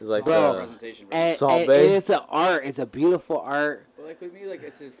 It's like Bro. Presentation, bro. And Bay. it's an art. It's a beautiful art. But like with me, like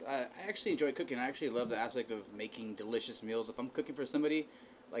it's just I actually enjoy cooking. I actually love the aspect of making delicious meals. If I'm cooking for somebody,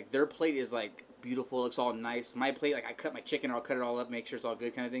 like their plate is like beautiful, looks all nice. My plate, like I cut my chicken, I'll cut it all up, make sure it's all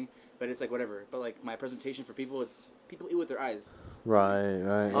good, kind of thing. But it's like whatever. But like my presentation for people, it's people eat with their eyes. Right.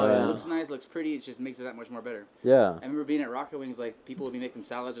 And Oh, yeah. It looks nice, looks pretty. It just makes it that much more better. Yeah. I remember being at Rocket Wings, like people would be making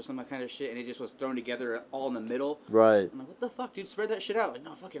salads or some kind of shit, and it just was thrown together all in the middle. Right. I'm like, what the fuck, dude? Spread that shit out. Like,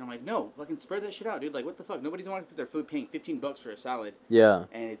 no, fuck it. I'm like, no, fucking spread that shit out, dude. Like, what the fuck? Nobody's wanting to put their food paying $15 for a salad, Yeah.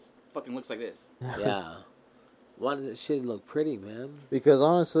 and it's fucking looks like this. Yeah. Why does it shit look pretty, man? Because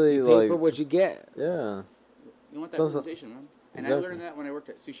honestly, You pay like, for what you get. yeah. You want that So- presentation, man. And Exactly. I learned that when I worked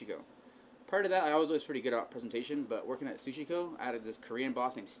at Sushi Co. Part of that, I was always pretty good at presentation, but working at Sushi Co., I had this Korean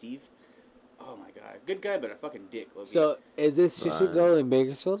boss named Steve. Oh my god, good guy, but a fucking dick. Low-key. So, is this Shishiko in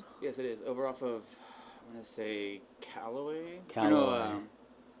Bakersfield? Yes, it is. Over off of, I want to say Callaway. Callaway.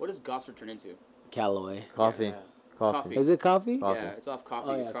 What does Gosford turn into? Callaway. Coffee. Yeah. Coffee. Is it coffee? Coffee. Yeah, it's off Coffee,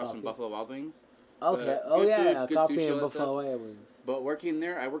 Oh, yeah, across from Coffee. Buffalo Wild Wings. Okay. Oh, Oh good yeah, food, good coffee sushi, all and that stuff. Buffalo Wild Wings. But working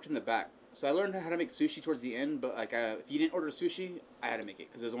there, I worked in the back. So I learned how to make sushi towards the end, but like if you didn't order sushi, I had to make it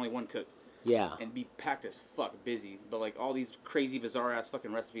because there's only one cook. Yeah. And be packed as fuck, busy. But like all these crazy, bizarre ass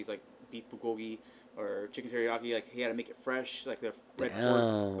fucking recipes like beef bulgogi or chicken teriyaki, like he had to make it fresh, like the red Damn.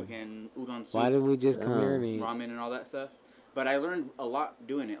 pork, fucking udon soup, Why didn't we just come Yeah. here and eat? ramen and all that stuff. But I learned a lot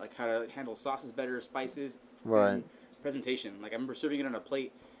doing it, like how to handle sauces better, spices, Right. and presentation. Like I remember serving it on a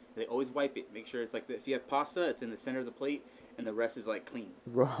plate. They always wipe it, make sure it's like if you have pasta, it's in the center of the plate, and the rest is like clean.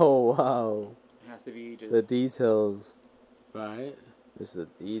 Bro, wow. It has to be just. The details. Right. Just the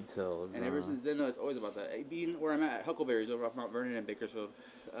details, bro. And ever since then, though, it's always about that. Being where I'm at Huckleberry's over off Mount Vernon in Bakersfield,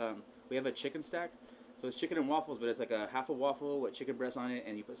 we have a chicken stack. So it's chicken and waffles, but it's like a half a waffle with chicken breast on it,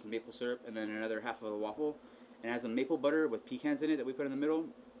 and you put some maple syrup, and then another half of a waffle. And it has a maple butter with pecans in it that we put in the middle,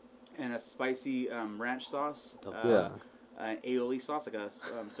 and a spicy ranch sauce. Yeah. An aioli sauce, like a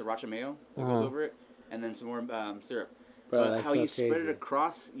sriracha mayo that goes Uh-huh. over it, and then some more syrup. Bro, But that's how so you spread crazy. it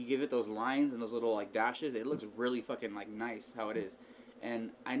across, you give it those lines and those little like dashes. It looks really fucking like nice how it is.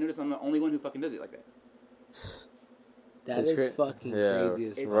 And I noticed I'm the only one who fucking does it like that. That It's is great. fucking Yeah. crazy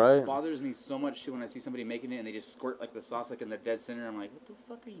as It fuck. Right. bothers me so much too when I see somebody making it and they just squirt like the sauce like in the dead center. I'm like, what the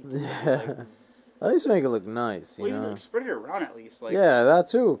fuck are you doing? Yeah. Like, At least make it look nice, you well, you know? like, spread it around at least. Like, Yeah, that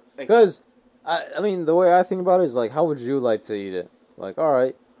too. Like- Because, I mean, the way I think about it is like, how would you like to eat it? Like, all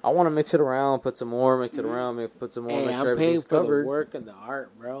right, I want to mix it around, put some more, mix it around, put some more, Hey, make sure I'm paying everything's for covered. the work and the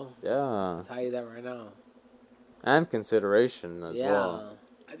art, bro. Yeah. I'll tell you that right now. And consideration as Yeah. well.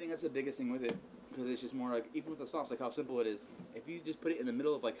 I think that's the biggest thing with it. Because it's just more like, even with the sauce, like how simple it is. If you just put it in the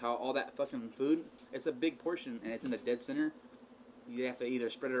middle of like how all that fucking food, it's a big portion and it's in the dead center. You have to either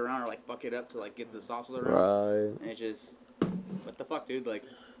spread it around or like fuck it up to like get the sauces around. Right. And it's just, what the fuck, dude? Like,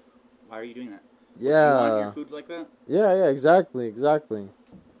 why are you doing that? You want Yeah. your food like that? Yeah, exactly.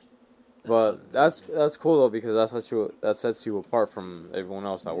 But that's cool though, because that sets you apart from everyone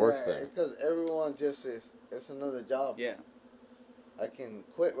else that works there. Because everyone just is, it's another job. Yeah. I can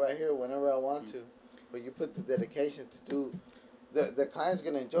quit right here whenever I want to. But you put the dedication to do, the client's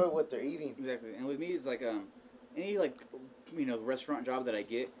going to enjoy what they're eating. Exactly. And with me, it's like any like restaurant job that I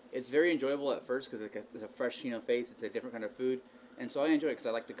get, it's very enjoyable at first because it's a fresh face. It's a different kind of food, and so I enjoy it because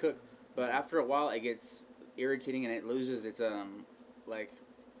I like to cook. But after a while, it gets irritating and it loses its like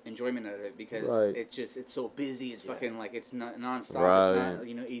enjoyment out of it because Right. it's so busy. It's fucking like it's not nonstop. Right.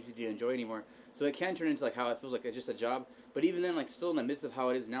 It's not easy to enjoy anymore. So it can turn into like how it feels like it's just a job. But even then, like still in the midst of how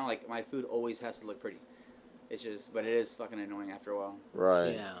it is now, like my food always has to look pretty. It's just, but it is fucking annoying after a while.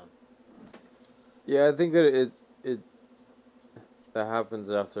 Right. Yeah. Yeah, I think it that happens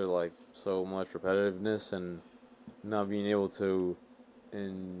after like so much repetitiveness and not being able to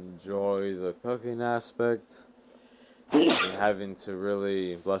enjoy the cooking aspect and having to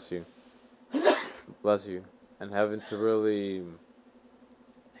really bless you, and having to really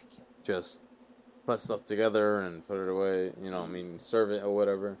just put stuff together and put it away. You know, I mean, serve it or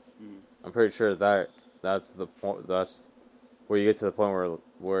whatever. I'm pretty sure that's the point. That's where you get to the point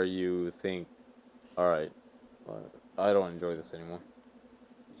where you think, all right, I don't enjoy this anymore.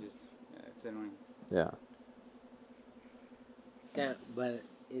 It's annoying. Yeah. Yeah, but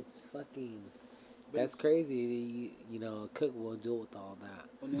it's fucking. But That's it's- crazy. You know, a cook will deal with all that.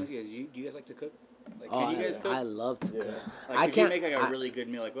 Let me ask you guys, do you guys like to cook? Like, Oh, can you guys cook? I love to Yeah. cook. Like, I could you can't make like a really good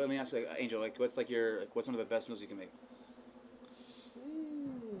meal? Like, let me ask you, like, Angel, like, what's one of the best meals you can make?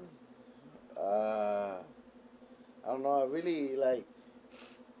 I don't know. I really like.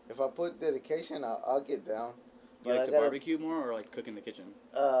 If I put dedication, I'll get down. You like to barbecue more or like cook in the kitchen?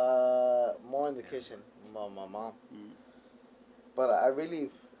 More in the kitchen. My mom. Mm. But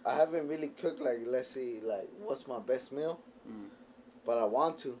I haven't really cooked like, let's see, like what's my best meal. Mm. But I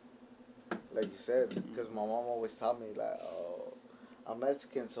want to, like you said, because my mom always taught me like, oh, I'm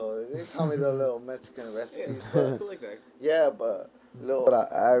Mexican, so they taught me the little Mexican Yeah, recipes. it's But cool like that. yeah, but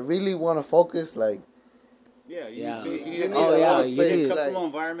I really want to focus like. Yeah, you Yeah. need space. You need, You a need Oh, a yeah, little you space, need- like, comfortable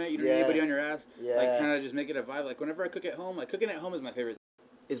environment. You don't need yeah. anybody on your ass. Yeah. Like, kind of just make it a vibe. Like, whenever I cook at home, like cooking at home is my favorite.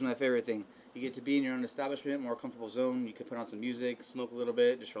 Is my favorite thing. You get to be in your own establishment, more comfortable zone. You could put on some music, smoke a little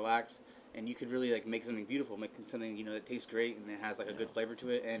bit, just relax, and you could really like make something beautiful, make something that tastes great and it has like a good flavor to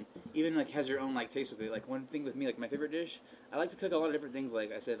it, and even like has your own like taste with it. Like one thing with me, like my favorite dish, I like to cook a lot of different things.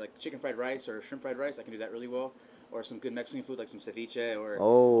 Like I said, like chicken fried rice or shrimp fried rice, I can do that really well, or some good Mexican food like some ceviche or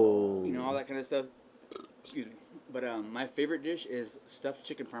Oh. all that kind of stuff. Excuse me. But my favorite dish is stuffed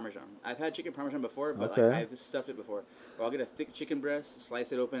chicken parmesan. I've had chicken parmesan before, but Okay. I've stuffed it before. Or I'll get a thick chicken breast,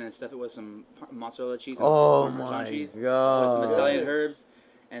 slice it open, and stuff it with some mozzarella cheese and Oh Parmesan my cheese, God. with some Italian Yeah. herbs,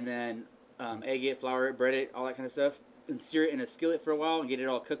 and then egg it, flour it, bread it, all that kind of stuff, and sear it in a skillet for a while and get it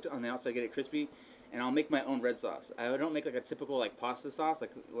all cooked on the outside, get it crispy. And I'll make my own red sauce. I don't make like a typical like pasta sauce,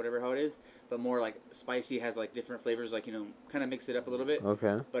 like whatever how it is, but more like spicy, has like different flavors, like kind of mix it up a little bit.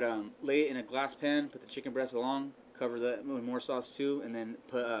 Okay. But lay it in a glass pan, put the chicken breast along, cover that with more sauce too, and then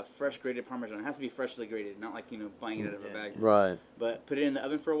put fresh grated Parmesan. It has to be freshly grated, not like buying it out of a bag. Right. But put it in the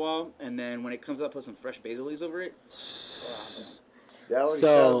oven for a while, and then when it comes up, put some fresh basil leaves over it. That already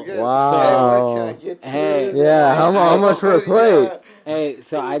So- sounds good. Wow. Hey, can I get Hey. this? Yeah, how much for a plate? Yeah. Hey,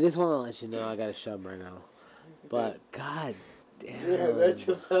 so I just want to let you know I got to shove right now. But god damn. Yeah, that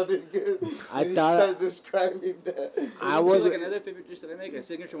just sounded good. I When you thought- started describing that. I Too, was like another favorite dish that I make, a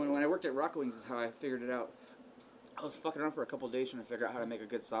signature one. When I worked at Rock Wings, is how I figured it out. I was fucking around for a couple of days trying to figure out how to make a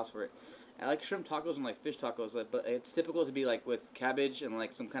good sauce for it. I like shrimp tacos and like fish tacos, but it's typical to be like with cabbage and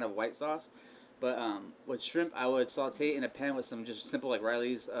like some kind of white sauce. But with shrimp, I would saute in a pan with some just simple like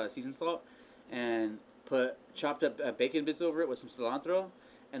Riley's seasoned salt, and put chopped up bacon bits over it with some cilantro.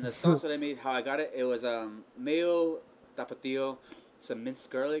 And the sauce that I made, how I got it, it was mayo, tapatio, some minced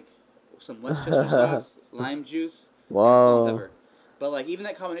garlic, some Westchester sauce, lime juice, and salt and Wow. pepper. But like even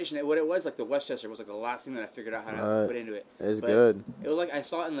that combination, what it was like the Westchester was like the last thing that I figured out how to Right. put into it. It's But good. It was like I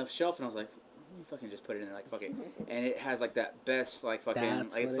saw it on the shelf and I was like, let me fucking just put it in there, like fuck it. And it has like that best like fucking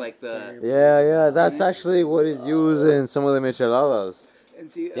That's like it's what like the experiment- Yeah, that's actually what is used in some of the micheladas.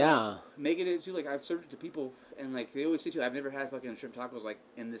 and see Yeah. making it too like I've served it to people and like they always say too I've never had fucking shrimp tacos like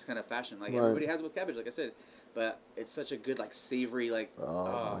in this kind of fashion like Right. everybody has it with cabbage like I said, but it's such a good like savory like Oh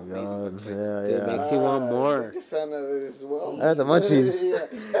my amazing god. fucking Yeah, Dude, yeah. makes you want more. It just sounded as well. I had the munchies.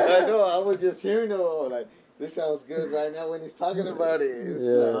 Yeah, I know. I was just hearing it all. Like, this sounds good right now when he's talking about it. It's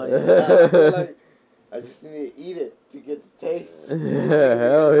Yeah. I feel like I just need to eat it to get the taste. Yeah,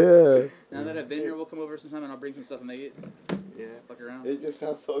 hell yeah. Now that I've been here, we'll come over sometime and I'll bring some stuff and make it. Yeah. Fuck around. It just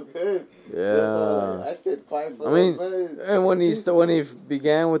sounds so good. Yeah. That's all, like, I stayed quiet for I mean, a minute. and when he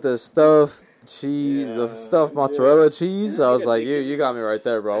began with the stuffed cheese, the Yeah, stuffed yeah. mozzarella cheese, Yeah, I was I like, think you got me right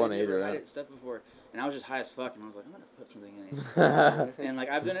there, bro. I want to eat never it. had Right it stuff before, and I was just high as fuck, and I was like, I'm gonna put something in it. And like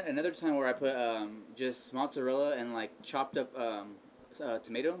I've done it another time where I put just mozzarella and like chopped up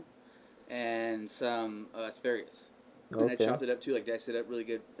tomato and some asparagus. And I Okay. chopped it up too, like diced it up really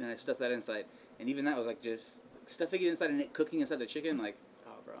good, and I stuffed that inside. And even that was like just stuffing it inside and it cooking inside the chicken, like,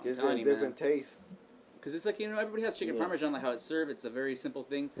 oh bro, I'm Gives it telling a you, different man. taste. Because it's like everybody has chicken Yeah. parmesan, like how it's served. It's a very simple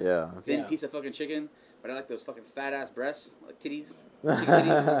thing, Yeah. thin Yeah. piece of fucking chicken. But I like those fucking fat ass breasts, like titties. Chicken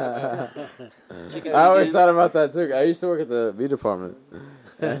titties. Chicken I always skin. thought about that too. I used to work at the meat department.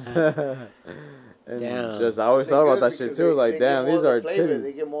 And Damn. just I always They're thought about good that shit because too. Like, they get damn, more these of the are flavor.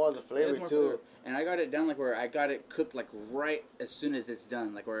 They titties. get more of the Yeah, flavor it's more too. flavor. And I got it down like where I got it cooked like right as soon as it's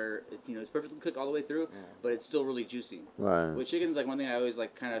done, like where it's it's perfectly cooked all the way through, but it's still really juicy. Right. With chicken's like one thing I always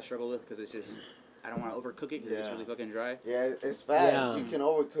like kind of struggle with because it's just I don't want to overcook it because it's Yeah. really fucking dry. Yeah, it's fast. Yeah. You can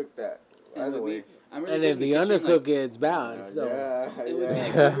overcook that right And with away. me, I'm really And good if in the you kitchen, undercook like, it, it's bad. So. Yeah, it would be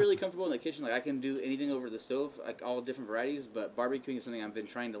like, yeah. I'm really comfortable in the kitchen. Like I can do anything over the stove, like all different varieties. But barbecuing is something I've been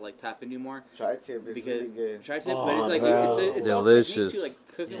trying to like tap into more. Tri-tip is Because really good. tri-tip, Oh, but it's like bro. it's all technique Delicious. too. Like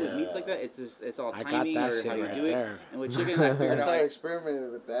cooking with meats like that, it's all I got timing that or shit how you right do it. there. And with chicken, I I figured out. started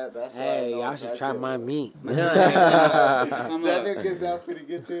experimenting with that. That's why I Hey, know y'all should try tri-tip my works. meat. That nigga gets out pretty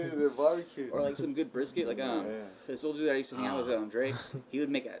good too in the barbecue. Or like some good brisket, like Yeah. this old dude that I used to hang out with, Dre. He would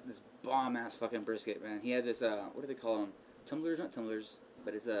make this bomb ass fucking brisket, man. He had this what do they call them? Tumblers, not tumblers,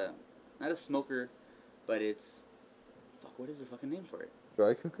 but it's not a smoker, but it's fuck. What is the fucking name for it?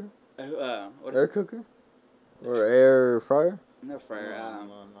 Dry cooker? What Air cooker? Or air fryer? No fryer. No.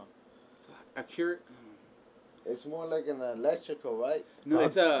 Fuck, a cure. It's more like an electrical, right? No,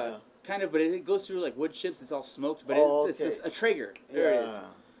 it's Yeah. kind of, but it goes through like wood chips. It's all smoked, but Oh, it's okay. a Traeger. There it is. Yeah.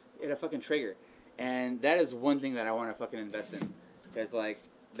 It's a fucking Traeger, and that is one thing that I want to fucking invest in, because like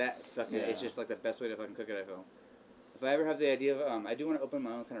that fucking it's Yeah. just like the best way to fucking cook it. I feel. If I ever have the idea of I do want to open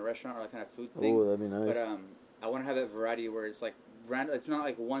my own kind of restaurant or like kind of food thing. Oh, that'd be nice. But I want to have that variety where it's like random. It's not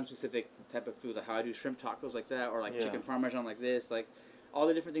like one specific type of food, like how I do shrimp tacos like that, or like Yeah. chicken parmesan like this, like all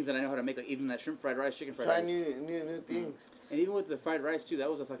the different things that I know how to make. Like even that shrimp fried rice, chicken fried Try rice. new things. And even with the fried rice too, that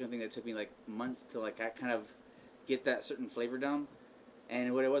was a fucking thing that took me like months to like kind of get that certain flavor down.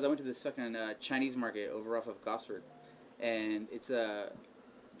 And what it was, I went to this fucking Chinese market over off of Gosford, and it's a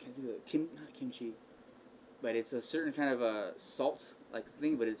not kimchi, but it's a certain kind of a salt like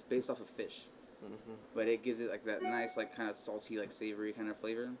thing, but it's based off of fish. Mm-hmm. But it gives it like that nice like kind of salty like savory kind of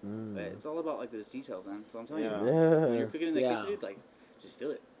flavor. But it's all about like those details, man. So I'm telling Yeah. you, when Yeah. you're cooking in the Yeah. kitchen, dude, like just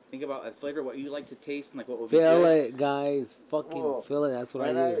feel it. Think about a flavor, what you like to taste, and like what would be Feel good. it, guys. Fucking Well, feel it. That's what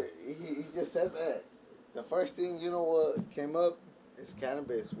I When do. he just said that. The first thing you know what came up is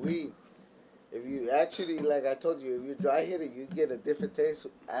cannabis, weed. If you actually, like I told you, if you dry hit it, you get a different taste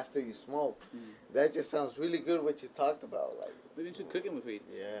after you smoke. That just sounds really good. What you talked about, like We've been to cooking with weed.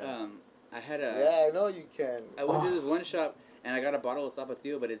 Yeah. I had a. yeah, I know you can. I went to this one shop and I got a bottle of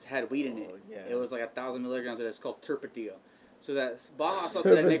Tapatio, but it had weed in it. Oh, yeah. It was like 1,000 milligrams, and it's called Terpetillo. So that bottle I saw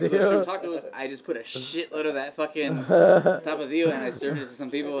that next to the shrimp tacos, I just put a shitload of that fucking Tapatio and I served it to some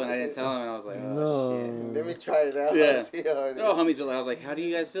people and I didn't tell them and I was like, oh shit. Let me try it out. Yeah. See how it They're all is. homies, but like, I was like, how do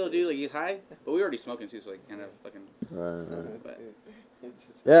you guys feel, dude? Like, you high? But we were already smoking too, so like, kind of fucking. Right. But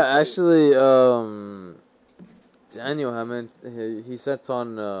Yeah, actually, Daniel Hammond, he sent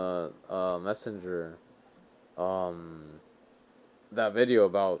on Messenger that video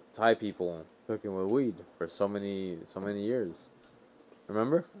about Thai people cooking with weed for so many years.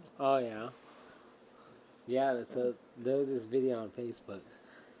 Remember? Oh yeah. Yeah. So there was this video on Facebook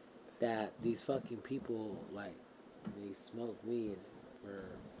that these fucking people like they smoke weed for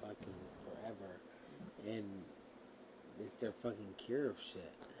fucking forever, and it's their fucking cure of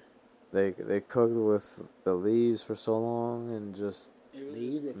shit. They cooked with the leaves for so long and just it was They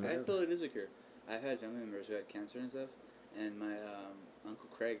use it I for- feel it is a cure. I've had family members who had cancer and stuff, and my Uncle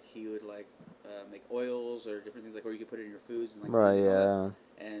Craig, he would like make oils or different things like where you could put it in your foods and like right, and all yeah.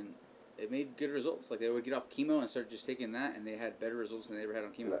 that. And it made good results. Like they would get off chemo and start just taking that, and they had better results than they ever had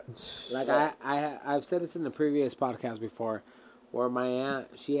on chemo. Like I've said this in the previous podcast before, where my aunt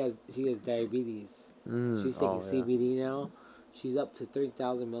she has diabetes. She's taking CBD now. She's up to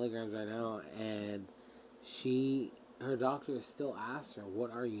 3,000 milligrams right now, and her doctor still asks her,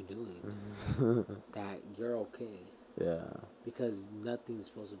 "What are you doing? That you're okay." Yeah. Because nothing's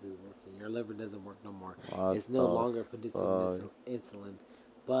supposed to be working. Your liver doesn't work no more. What It's no the longer producing fuck? insulin.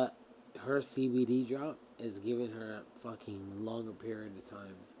 But her CBD drop is giving her a fucking longer period of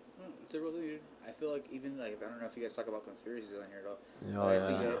time. It's a real thing, dude. I feel like even like I don't know if you guys talk about conspiracies on here at all. Oh, But I yeah.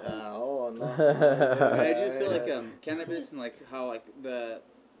 think Oh no. but I do feel like cannabis and like how like the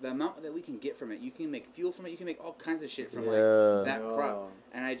amount that we can get from it, you can make fuel from it, you can make all kinds of shit from like Yeah. that No. crop,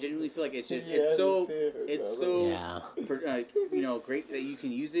 and I genuinely feel like it's just Yeah, it's so that's it. Yeah. great that you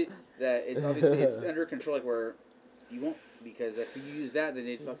can use it. That it's obviously it's under control, like where you won't, because if you use that, then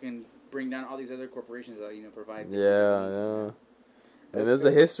it fucking bring down all these other corporations that provide. Yeah. And That's there's a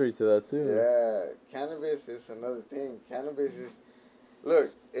good. history to that too. Yeah, cannabis is another thing. Cannabis is,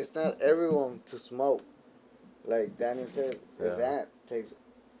 look, it's not everyone to smoke. Like Danny said, his Yeah. aunt takes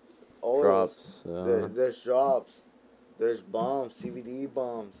oils. Drops. There's drops. There's bombs, CBD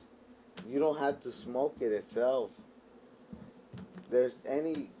bombs. You don't have to smoke it itself. There's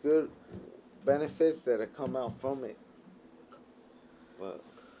any good benefits that have come out from it. But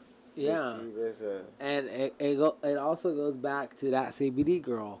Yeah. basically, there's a And it also goes back to that CBD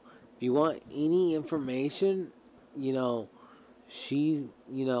girl. If you want any information, you know, she's,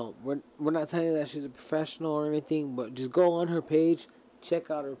 you know, we're not telling you that she's a professional or anything, but just go on her page, check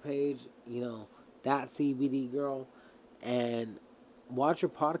out her page, you know, that CBD girl, and watch her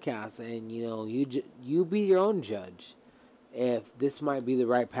podcast, and you know, you be your own judge if this might be the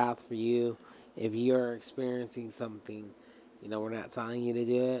right path for you. If you're experiencing something, you know, we're not telling you to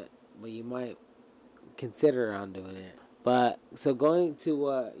do it, but you might consider on doing it. But so going to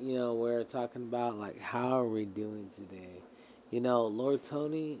what, you know, we're talking about, like, how are we doing today? You know, Lord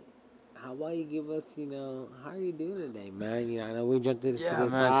Tony, how about you give us, you know, how are you doing today, man? You know, I know we jumped into Yeah,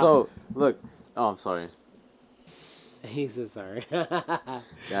 this man. hot. So look. Oh, I'm sorry. He's so sorry. Yeah,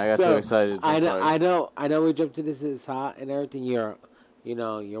 I got too So excited. I'm sorry. I know we jumped into this hot and everything. You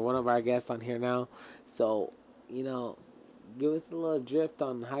know, you're one of our guests on here now. So, you know, give us a little drift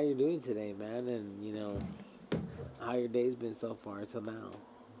on how you're doing today, man, and you know how your day's been so far till now.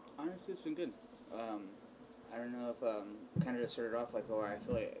 Honestly, it's been good. Um, I don't know if kind of just started off like, oh, I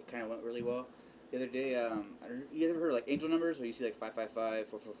feel like it kind of went really well. The other day, you ever heard of, like, angel numbers where you see like 555,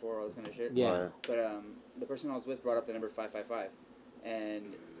 444, all this kind of shit? Yeah. Right. But the person I was with brought up the number 555,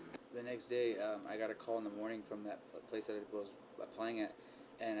 and the next day I got a call in the morning from that place that I was applying at,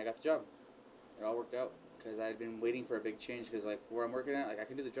 and I got the job. It all worked out because I had been waiting for a big change because, like, where I'm working at, like, I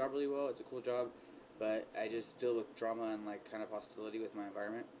can do the job really well. It's a cool job, but I just deal with drama and, like, kind of hostility with my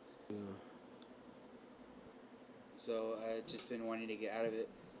environment. So I've just been wanting to get out of it,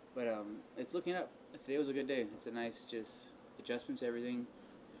 but it's looking up. Today was a good day. It's a nice just adjustment to everything.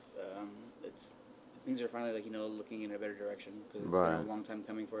 Um, it's things are finally, like, you know, looking in a better direction because it's been Right. a long time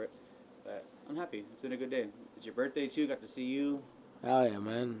coming for it. But I'm happy. It's been a good day. It's your birthday too. Got to see you. Oh yeah,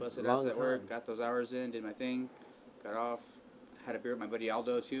 man. Busted Long ass at work. time. Got those hours in. Did my thing. Got off. Had a beer with my buddy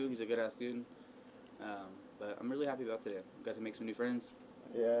Aldo too. He's a good ass dude. But I'm really happy about today. Got to make some new friends.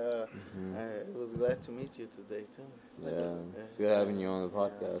 yeah. Mm-hmm. I was glad to meet you today too. Yeah. It's good having you on the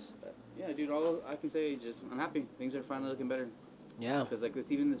podcast. Yeah, dude. All I can say is just I'm happy. Things are finally looking better. Yeah. Because, like, this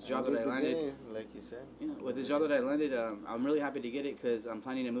job Good that I landed. beginning, like you said. Yeah, with this job that I landed, I'm really happy to get it because I'm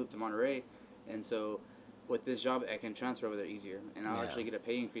planning to move to Monterey, and so with this job I can transfer over there easier, and I'll Yeah. actually get a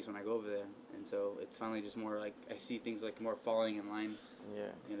pay increase when I go over there, and so it's finally just more like I see things like more falling in line. Yeah.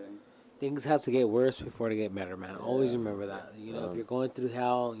 You know. Things have to get worse before they get better, man. Always Yeah. remember that. You know, if you're going through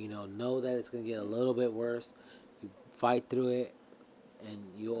hell, you know that it's gonna get a little bit worse. You fight through it, and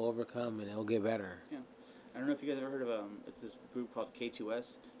you'll overcome, and it'll get better. Yeah. I don't know if you guys ever heard of it's this group called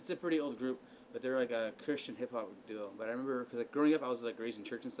K2S. It's a pretty old group, but they're like a Christian hip hop duo. But I remember because, like, growing up, I was like raised in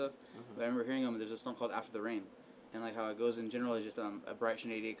church and stuff. But I remember hearing them. There's a song called After the Rain, and like how it goes in general is just a bright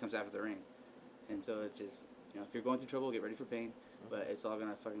shiny day comes after the rain, and so it just, you know, if you're going through trouble, get ready for pain, but it's all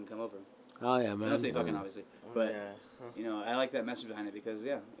gonna fucking come over. Oh yeah, I man. don't say fucking obviously, but yeah. you know, I like that message behind it because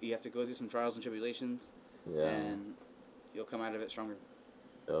you have to go through some trials and tribulations, Yeah. and you'll come out of it stronger.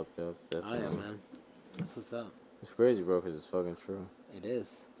 Yep, Oh definitely. yeah, man. That's what's up. It's crazy, bro, because it's fucking true. It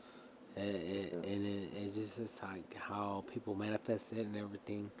is. It's just it's like how people manifest it and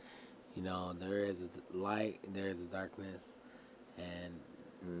everything. You know, there is a light and there is a darkness,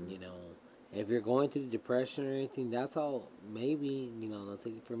 and you know, if you're going through depression or anything, that's all. Maybe, you know, they'll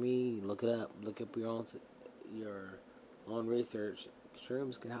take it from me. Look it up. Look up your own research.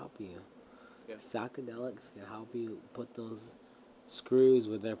 Shrooms can help you. Yeah. Psychedelics can help you put those screws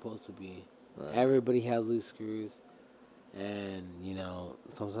where they're supposed to be. Right. Everybody has loose screws, and you know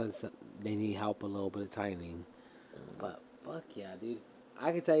sometimes they need help a little bit of tightening. But fuck yeah, dude!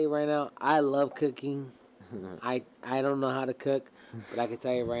 I can tell you right now, I love cooking. I don't know how to cook, but I can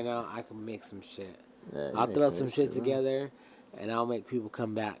tell you right now, I can make some shit. Yeah, you I'll make throw some good shit man. together, and I'll make people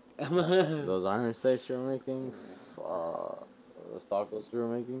come back. Those iron steaks you're making, fuck. Those tacos you were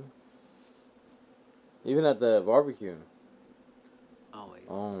making. Even at the barbecue. Always.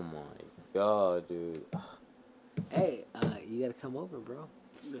 Oh my god, dude. Hey, you gotta come over, bro.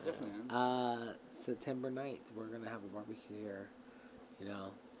 Yeah, definitely, man. September 9th, we're gonna have a barbecue here. You know,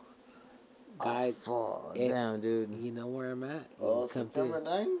 Oh, guys, fuck. it- Damn, dude. you know where I'm at. You Oh, come September through.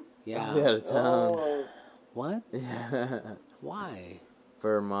 9th? Yeah. I'll be out of town. Oh, What? Yeah. Why?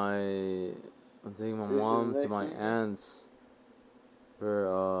 For I'm taking my This is mom to next my weekend? aunt's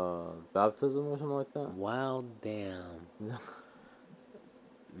for baptism or something like that. Well, damn.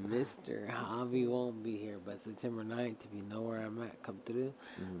 Mr. Javi won't be here, but September 9th, if you know where I'm at, come through.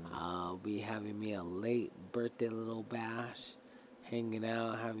 I'll be having me a late birthday little bash, hanging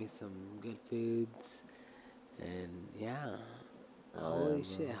out, having some good foods, and yeah. Oh, Holy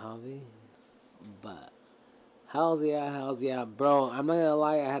yeah, shit, Javi. But how's yeah, bro. I'm not gonna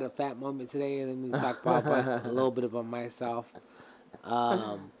lie, I had a fat moment today, and then we talk about a little bit about myself.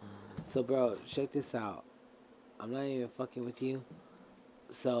 Um, so bro, check this out. I'm not even fucking with you.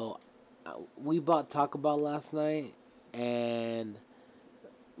 So, we bought Taco Bell last night, and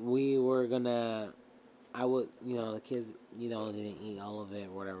we were gonna. I would, the kids, didn't eat all of it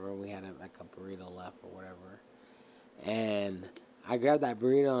or whatever. We had like a burrito left or whatever, and I grabbed that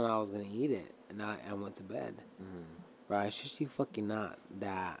burrito and I was gonna eat it, and I went to bed. Bro, I shit you fucking not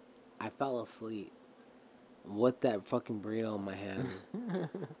that I fell asleep with that fucking burrito in my hand,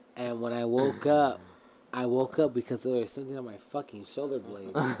 and when I woke up because there was something on my fucking shoulder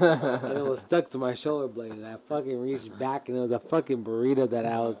blade. And it was stuck to my shoulder blade. And I fucking reached back and it was a fucking burrito that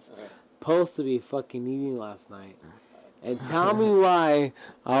I was supposed to be fucking eating last night. And tell me why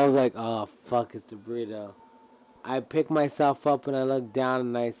I was like, oh fuck, it's the burrito. I pick myself up and I look down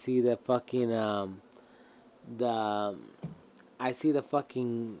and I see the fucking the I see the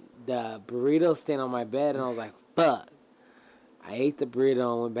burrito stain on my bed and I was like, fuck. I ate the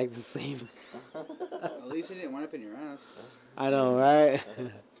burrito and went back to sleep. At least it didn't wind up in your ass. I know, right?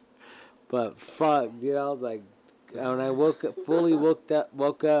 But fuck, dude, I was like, when I fully woke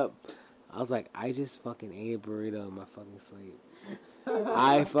up, I was like, I just fucking ate a burrito in my fucking sleep.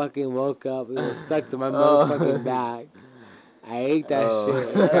 I fucking woke up, it was stuck to my motherfucking back. I ate that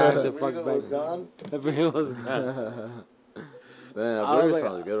shit and crashed the fuck burrito back. was gone? The burrito was gone. Man, a I was burrito like,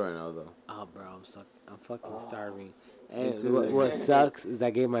 sounds good right now, though. oh, bro, I'm fucking starving. Me And too. what sucks is I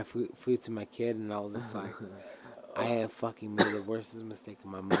gave my food to my kid, and I was just like, I have fucking made the worst mistake of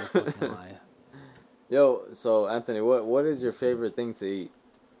my motherfucking life. Yo, so Anthony, what is your favorite thing to eat?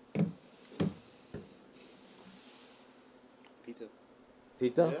 Pizza.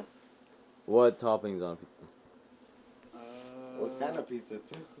 Pizza? Yeah. What toppings on pizza? What kind of pizza,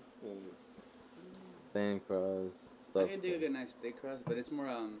 too? Thin crust, I stuff. can dig a good nice steak crust, but it's more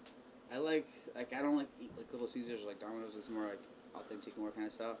I I don't like eat like Little Caesars or like Domino's. It's more like authentic, more kind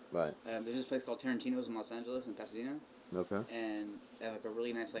of style. Right. There's this place called Tarantino's in Los Angeles in Pasadena, Okay. and they have like a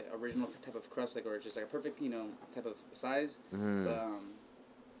really nice like original type of crust, like or it's just like a perfect type of size. Mm. But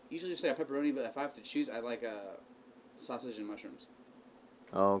usually just like a pepperoni, but if I have to choose, I like sausage and mushrooms,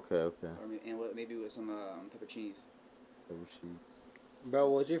 Oh, okay. or maybe with some pepperoncinis. Bro,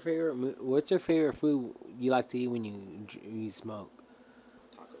 what's your favorite food you like to eat when you smoke?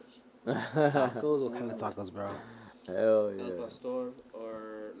 Tacos. Tacos? What kind of tacos, bro? Hell El yeah. pastor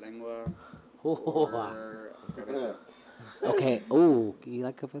or lengua or cabeza. Okay. Ooh, you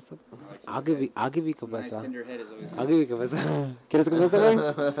like cabeza? I'll give you Nice cabeza. tender head is always I'll good. give you cabeza. ¿Quieres cabeza,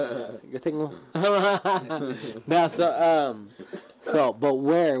 güey? Yo tengo. Nah, but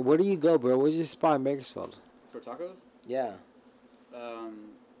where do you go, bro? Where's your spot in Bakersfield? For tacos, Yeah.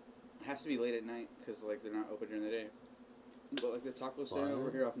 it has to be late at night because like they're not open during the day. But like the taco stand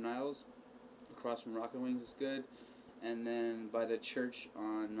over here off Niles, across from Rocket Wings is good, and then by the church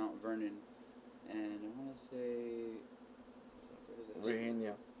on Mount Vernon, and I want to say, fuck, what is it?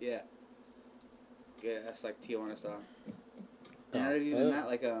 Virginia. Yeah. Yeah, that's like Tijuana style. And other than that,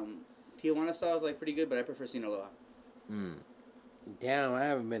 like Tijuana style is like pretty good, but I prefer Sinaloa. Mm. Damn, I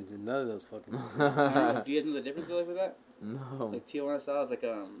haven't been to none of those fucking. I don't know, do you guys know the difference like with that? No. Like Tijuana style is like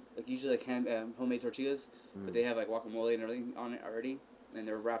usually like homemade tortillas, but they have like guacamole and everything on it already, and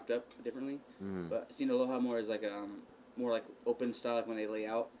they're wrapped up differently. But Sinaloa more is like more like open style, like when they lay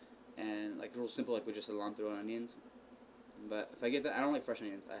out, and like real simple, like with just cilantro and onions. But if I get that, I don't like fresh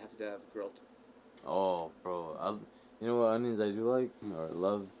onions. I have to have grilled. Oh, bro. You know what onions I do like or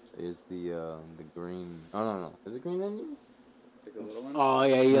love is the green. Oh no. Is it green onions? Like the little ones. Oh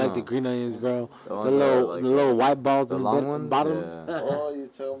yeah, you like No. the green onions, bro. The The ones that are like, little white balls the in long the ones? bottom. Yeah. Oh, you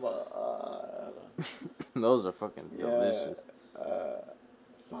talking about Those are fucking delicious. fuck.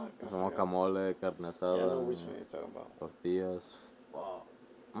 I forgot. Guacamole, carne Yeah, I asada, know which one you're talking about. tortillas. Wow.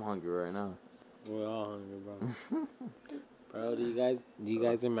 I'm hungry right now. We're all hungry, bro. Bro, do you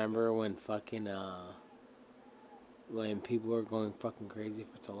guys remember when fucking when people were going fucking crazy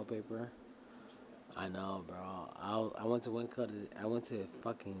for toilet paper? I know, bro. I went to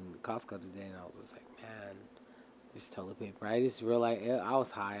fucking Costco today, and I was just like, man, there's toilet paper. I just realized I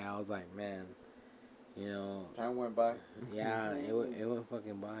was high. I was like, man, Time went by. yeah, it went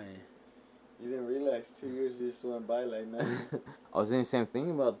fucking by. You didn't realize 2 years just went by like nothing. I was saying the same thing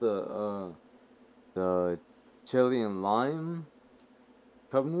about the chili and lime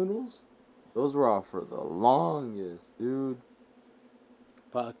cup noodles. Those were off for the longest, dude.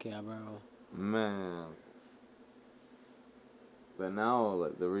 Fuck yeah, bro. Man. But now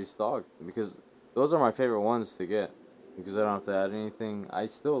like they're restocked because those are my favorite ones to get because I don't have to add anything. I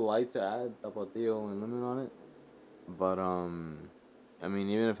still like to add tapatio and lemon on it, but I mean,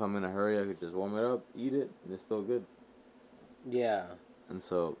 even if I'm in a hurry, I could just warm it up, eat it, and it's still good. Yeah. And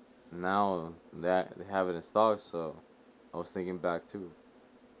so now that they have it in stock, so I was thinking back too.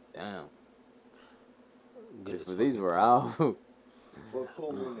 Damn, Good if as these fucking were cool. out, For a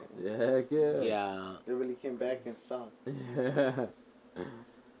cool minute. yeah, heck yeah. Yeah. They really came back in stock. Yeah.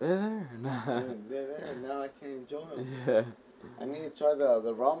 They're there. They're there. Now I can enjoy them. Yeah. I need to try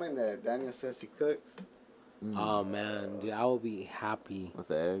the ramen that Daniel says he cooks. Oh man, dude, I will be happy With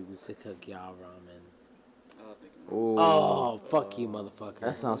the eggs. to cook y'all ramen. I love making ramen. Ooh. Oh, fuck you, motherfucker.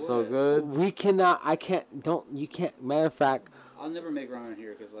 That sounds so What? good. We cannot. I can't. Don't. You can't. Matter of fact, I'll never make ramen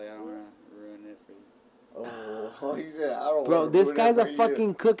here because like I don't want to ruin it for you. Oh, he said, I don't bro, want this guy's a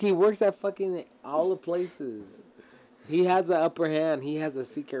fucking cook. He works at fucking all the places. He has the upper hand. He has a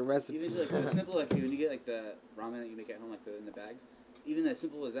secret recipe. Even just, like the simple like when you get like the ramen that you make at home like in the bags, even as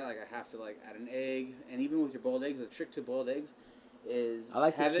simple as that, like I have to like add an egg, and even with your boiled eggs, the trick to boiled eggs is I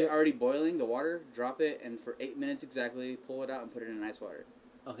like to have it cure- already boiling the water, drop it, and for 8 minutes exactly, pull it out and put it in ice water.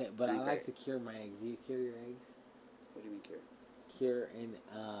 Okay, but I Okay. like to cure my eggs. Do you cure your eggs? What do you mean cure? Cure and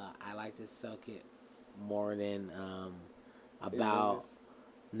I like to soak it more than about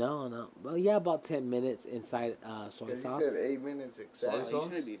no. Well, yeah, about 10 minutes inside soy Because he sauce. said 8 minutes Oh, exactly. you sauce?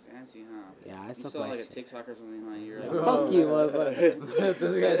 trying to be fancy, huh? Yeah, I You soak saw my like a shit. TikTok or something, huh? You're like, Yeah. Fuck you, motherfucker.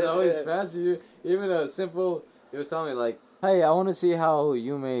 This guy's always fancy. Even a simple. He was telling me like, "Hey, I want to see how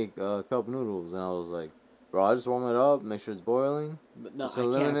you make cup noodles," and I was like, "Bro, I just warm it up, make sure it's boiling, But no, just I a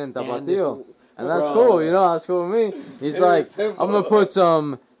lemon can't and stand this. tapatio, and that's Bro. cool. You know, that's cool with me." He's It like, was simple. "I'm gonna put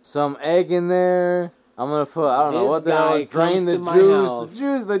some egg in there. I'm gonna put I don't know This what the hell. guy Drain comes the to my juice.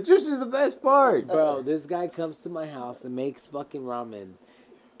 house. The juice is the best part." Bro, this guy comes to my house and makes fucking ramen.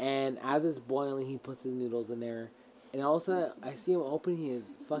 And as it's boiling, he puts his noodles in there. And all of a sudden, I see him opening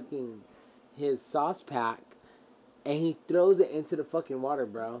his sauce pack. And he throws it into the fucking water,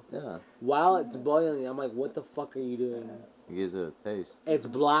 bro. Yeah, While it's boiling, I'm like, what the fuck are you doing? it gives it a taste. It's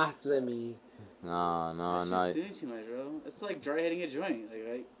blasphemy. No, that's no. just doing too much, bro. It's like dry hitting a joint, like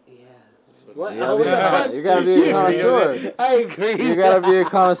right. Yeah. What? What? You gotta, Oh, be, yeah. you gotta be a connoisseur. I agree. You gotta be a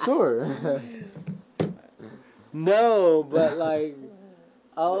connoisseur. No, but like,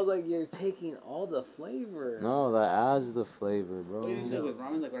 I was like, you're taking all the flavor. No, that adds the flavor, bro. Well, usually with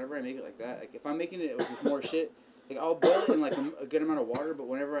ramen, like whenever I make it like that, like if I'm making it with more shit, like I'll boil it in like a good amount of water, but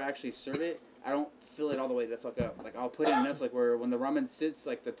whenever I actually serve it, I don't fill it all the way the fuck up. Like I'll put in enough, like where when the ramen sits,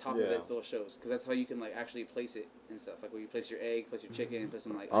 like the top of Yeah. it still shows, because that's how you can like actually place it and stuff. Like where you place your egg, place your chicken, put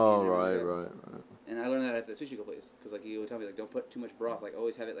some like. Oh, onion and right, everything like right. that. And I learned that at the sushi go place, because like he would tell me like don't put too much broth. Like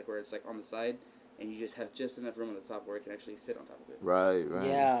always have it like where it's like on the side, and you just have just enough room on the top where it can actually sit on top of it. Right.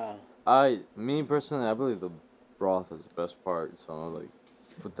 Yeah. Me personally, I believe the broth is the best part, so I like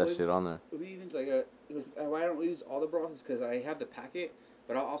put that Well, shit on there. We even like why I don't use all the broth is because I have the packet,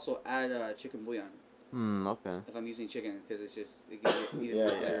 but I'll also add chicken bouillon Okay. if I'm using chicken because it's just it gives it even Yeah,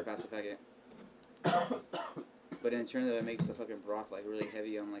 more flavor yeah. past the packet. But in turn, it makes the fucking broth like really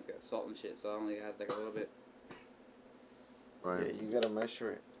heavy on like the salt and shit. So I only add like a little bit. Right. Yeah, you gotta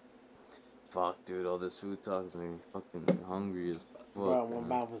measure it. Fuck, dude, all this food talk is making me fucking hungry as fuck. Bro, my man.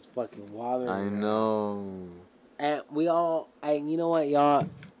 mouth is fucking watering. I know. And we all, and you know what, y'all,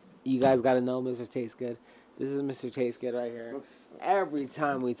 you guys got to know Mr. Taste Good. This is Mr. Taste Good right here. Every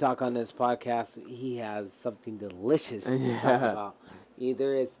time we talk on this podcast, he has something delicious to talk Yeah. about.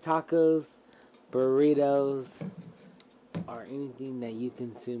 Either it's tacos, burritos, or anything that you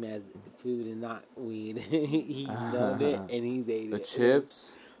consume as food and not weed. He loved it and he's ate The it.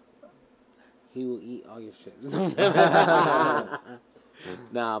 chips. He will eat all your chips.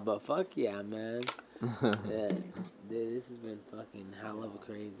 Nah, but fuck yeah, man. Yeah, dude, this has been fucking hell of a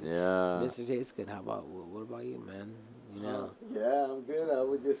crazy. Yeah. Mr. Taste Good, how about, what about you, man? You know? Yeah, I'm good. I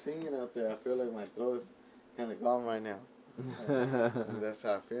was just singing out there. I feel like my throat's kind of gone right now. That's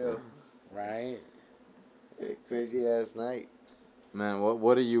how I feel. Right? Crazy ass night. Man,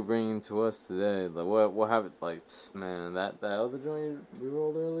 what are you bringing to us today? Like, what have it like? Man, that other joint we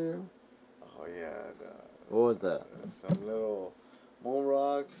rolled earlier. Oh yeah. What was that? Some little moon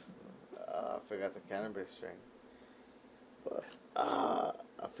rocks. I forgot the cannabis strain. But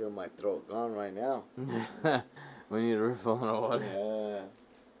I feel my throat gone right now. We need a refill on our water.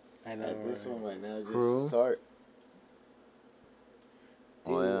 Yeah. I know. At this one right now, just Crew? to start.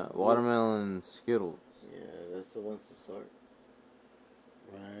 Oh yeah, watermelon and Skittles. Yeah, that's the one to start.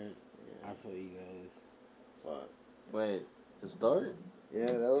 Right? Yeah. I feel you guys. Fuck. Wait, to start? Yeah,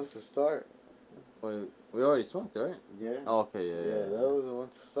 that was the start. Wait, we already smoked, right? Yeah. Oh, okay, Yeah, yeah. that was the one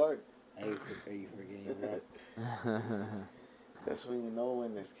to start. Are you forgetting, bro? That's when you know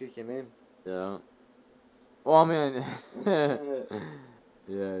when it's kicking in. Yeah. Well, I mean,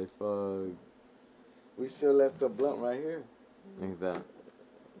 yeah, fuck. We still left the blunt right here. Like that.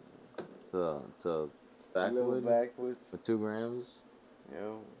 To A little backwood backwoods. with 2 grams.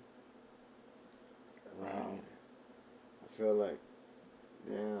 Yo, I Wow. mean, I feel like,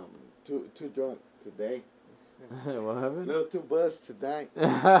 damn, too drunk today. What happened? Little too buzzed tonight. Hey,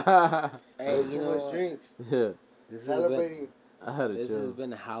 Little you too know much what? drinks. Yeah, This has been Celebrating. I had to this has chill.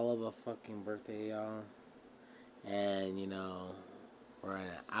 been a hell of a fucking birthday, y'all. And you know, we're at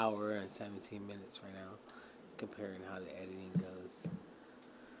an hour and 17 minutes right now, comparing how the editing goes.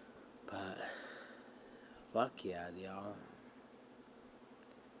 But fuck yeah, y'all.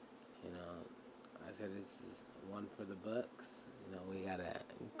 You know, I said this is one for the books. You know, we got a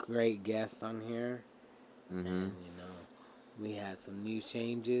great guest on here, Mm-hmm. and you know, we had some new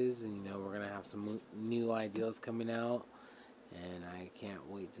changes, and you know, we're gonna have some new ideas coming out, and I can't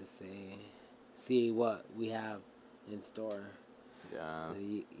wait to see what we have in store. Yeah. So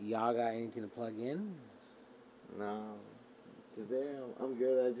y'all got anything to plug in? No, today I'm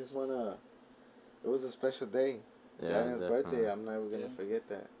good. I just wanna. It was a special day. Yeah, Daniel's definitely. birthday. I'm never gonna Yeah. forget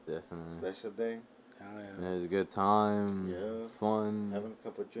that. Definitely. Special day. Hell Yeah, it was a good time. Yeah. Fun. Having a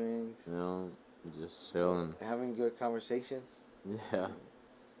couple drinks. You know, just chilling. Having good conversations. Yeah.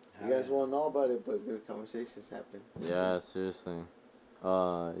 You guys won't know about it, but good conversations happen. Yeah, seriously.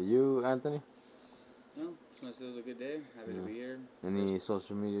 You, Anthony? No, it was a good day. Happy to be here. Any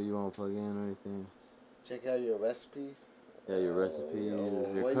social media you want to plug in or anything? Check out your recipes. Yeah, your recipes, your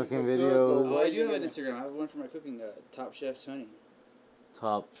what you cooking can cook, videos. or Oh, what I you do have an gonna- Instagram. I have one for my cooking. Top Chef Tony.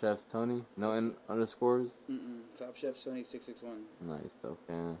 Top Chef Tony? No underscores? Top Chef Tony 661. Nice,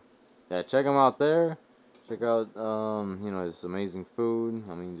 okay. Yeah, check him out there. Check out, his amazing food.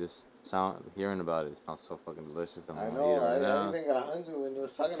 I mean, just hearing about it sounds so fucking delicious. I'm I gonna know. eat it right I now. even got hungry when he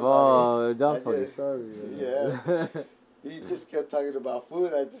was talking about Fuck, it. that I fucking just- starving. Yeah. He just kept talking about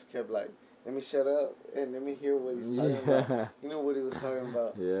food. I just kept like, let me shut up and let me hear what he's talking about. You know what he was talking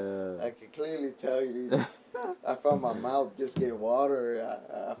about. Yeah. I could clearly tell you. I felt my mouth just get water.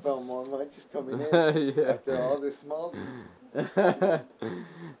 I felt more munchies coming in Yeah. after all this smoke.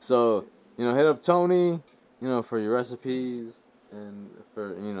 So, hit up Tony, for your recipes and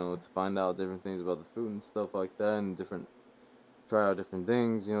for, to find out different things about the food and stuff like that and try out different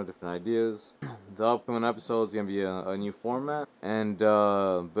things, different ideas. The upcoming episode is going to be a new format and,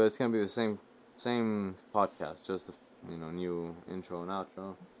 but it's going to be the same podcast, just, new intro and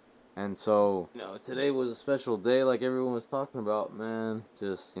outro. And so, today was a special day like everyone was talking about, man.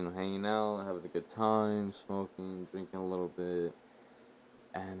 Just, hanging out, having a good time, smoking, drinking a little bit.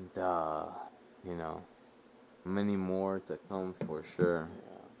 And, many more to come for sure.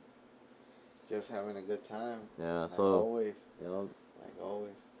 Yeah. Just having a good time. Yeah, Like so, always. Like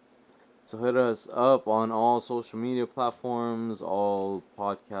always. So hit us up on all social media platforms, all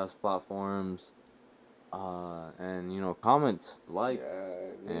podcast platforms. And comment, like.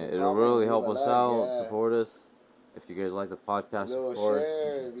 Yeah, And it'll really help us out, yeah. support us. If you guys like the podcast, Little of course.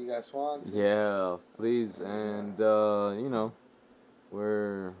 share if you guys want to. Yeah, please. And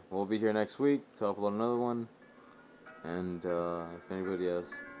we'll be here next week to upload another one. And if anybody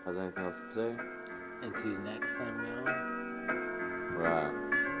else has anything else to say, Until next time, y'all. right.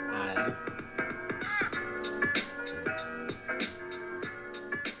 Bye.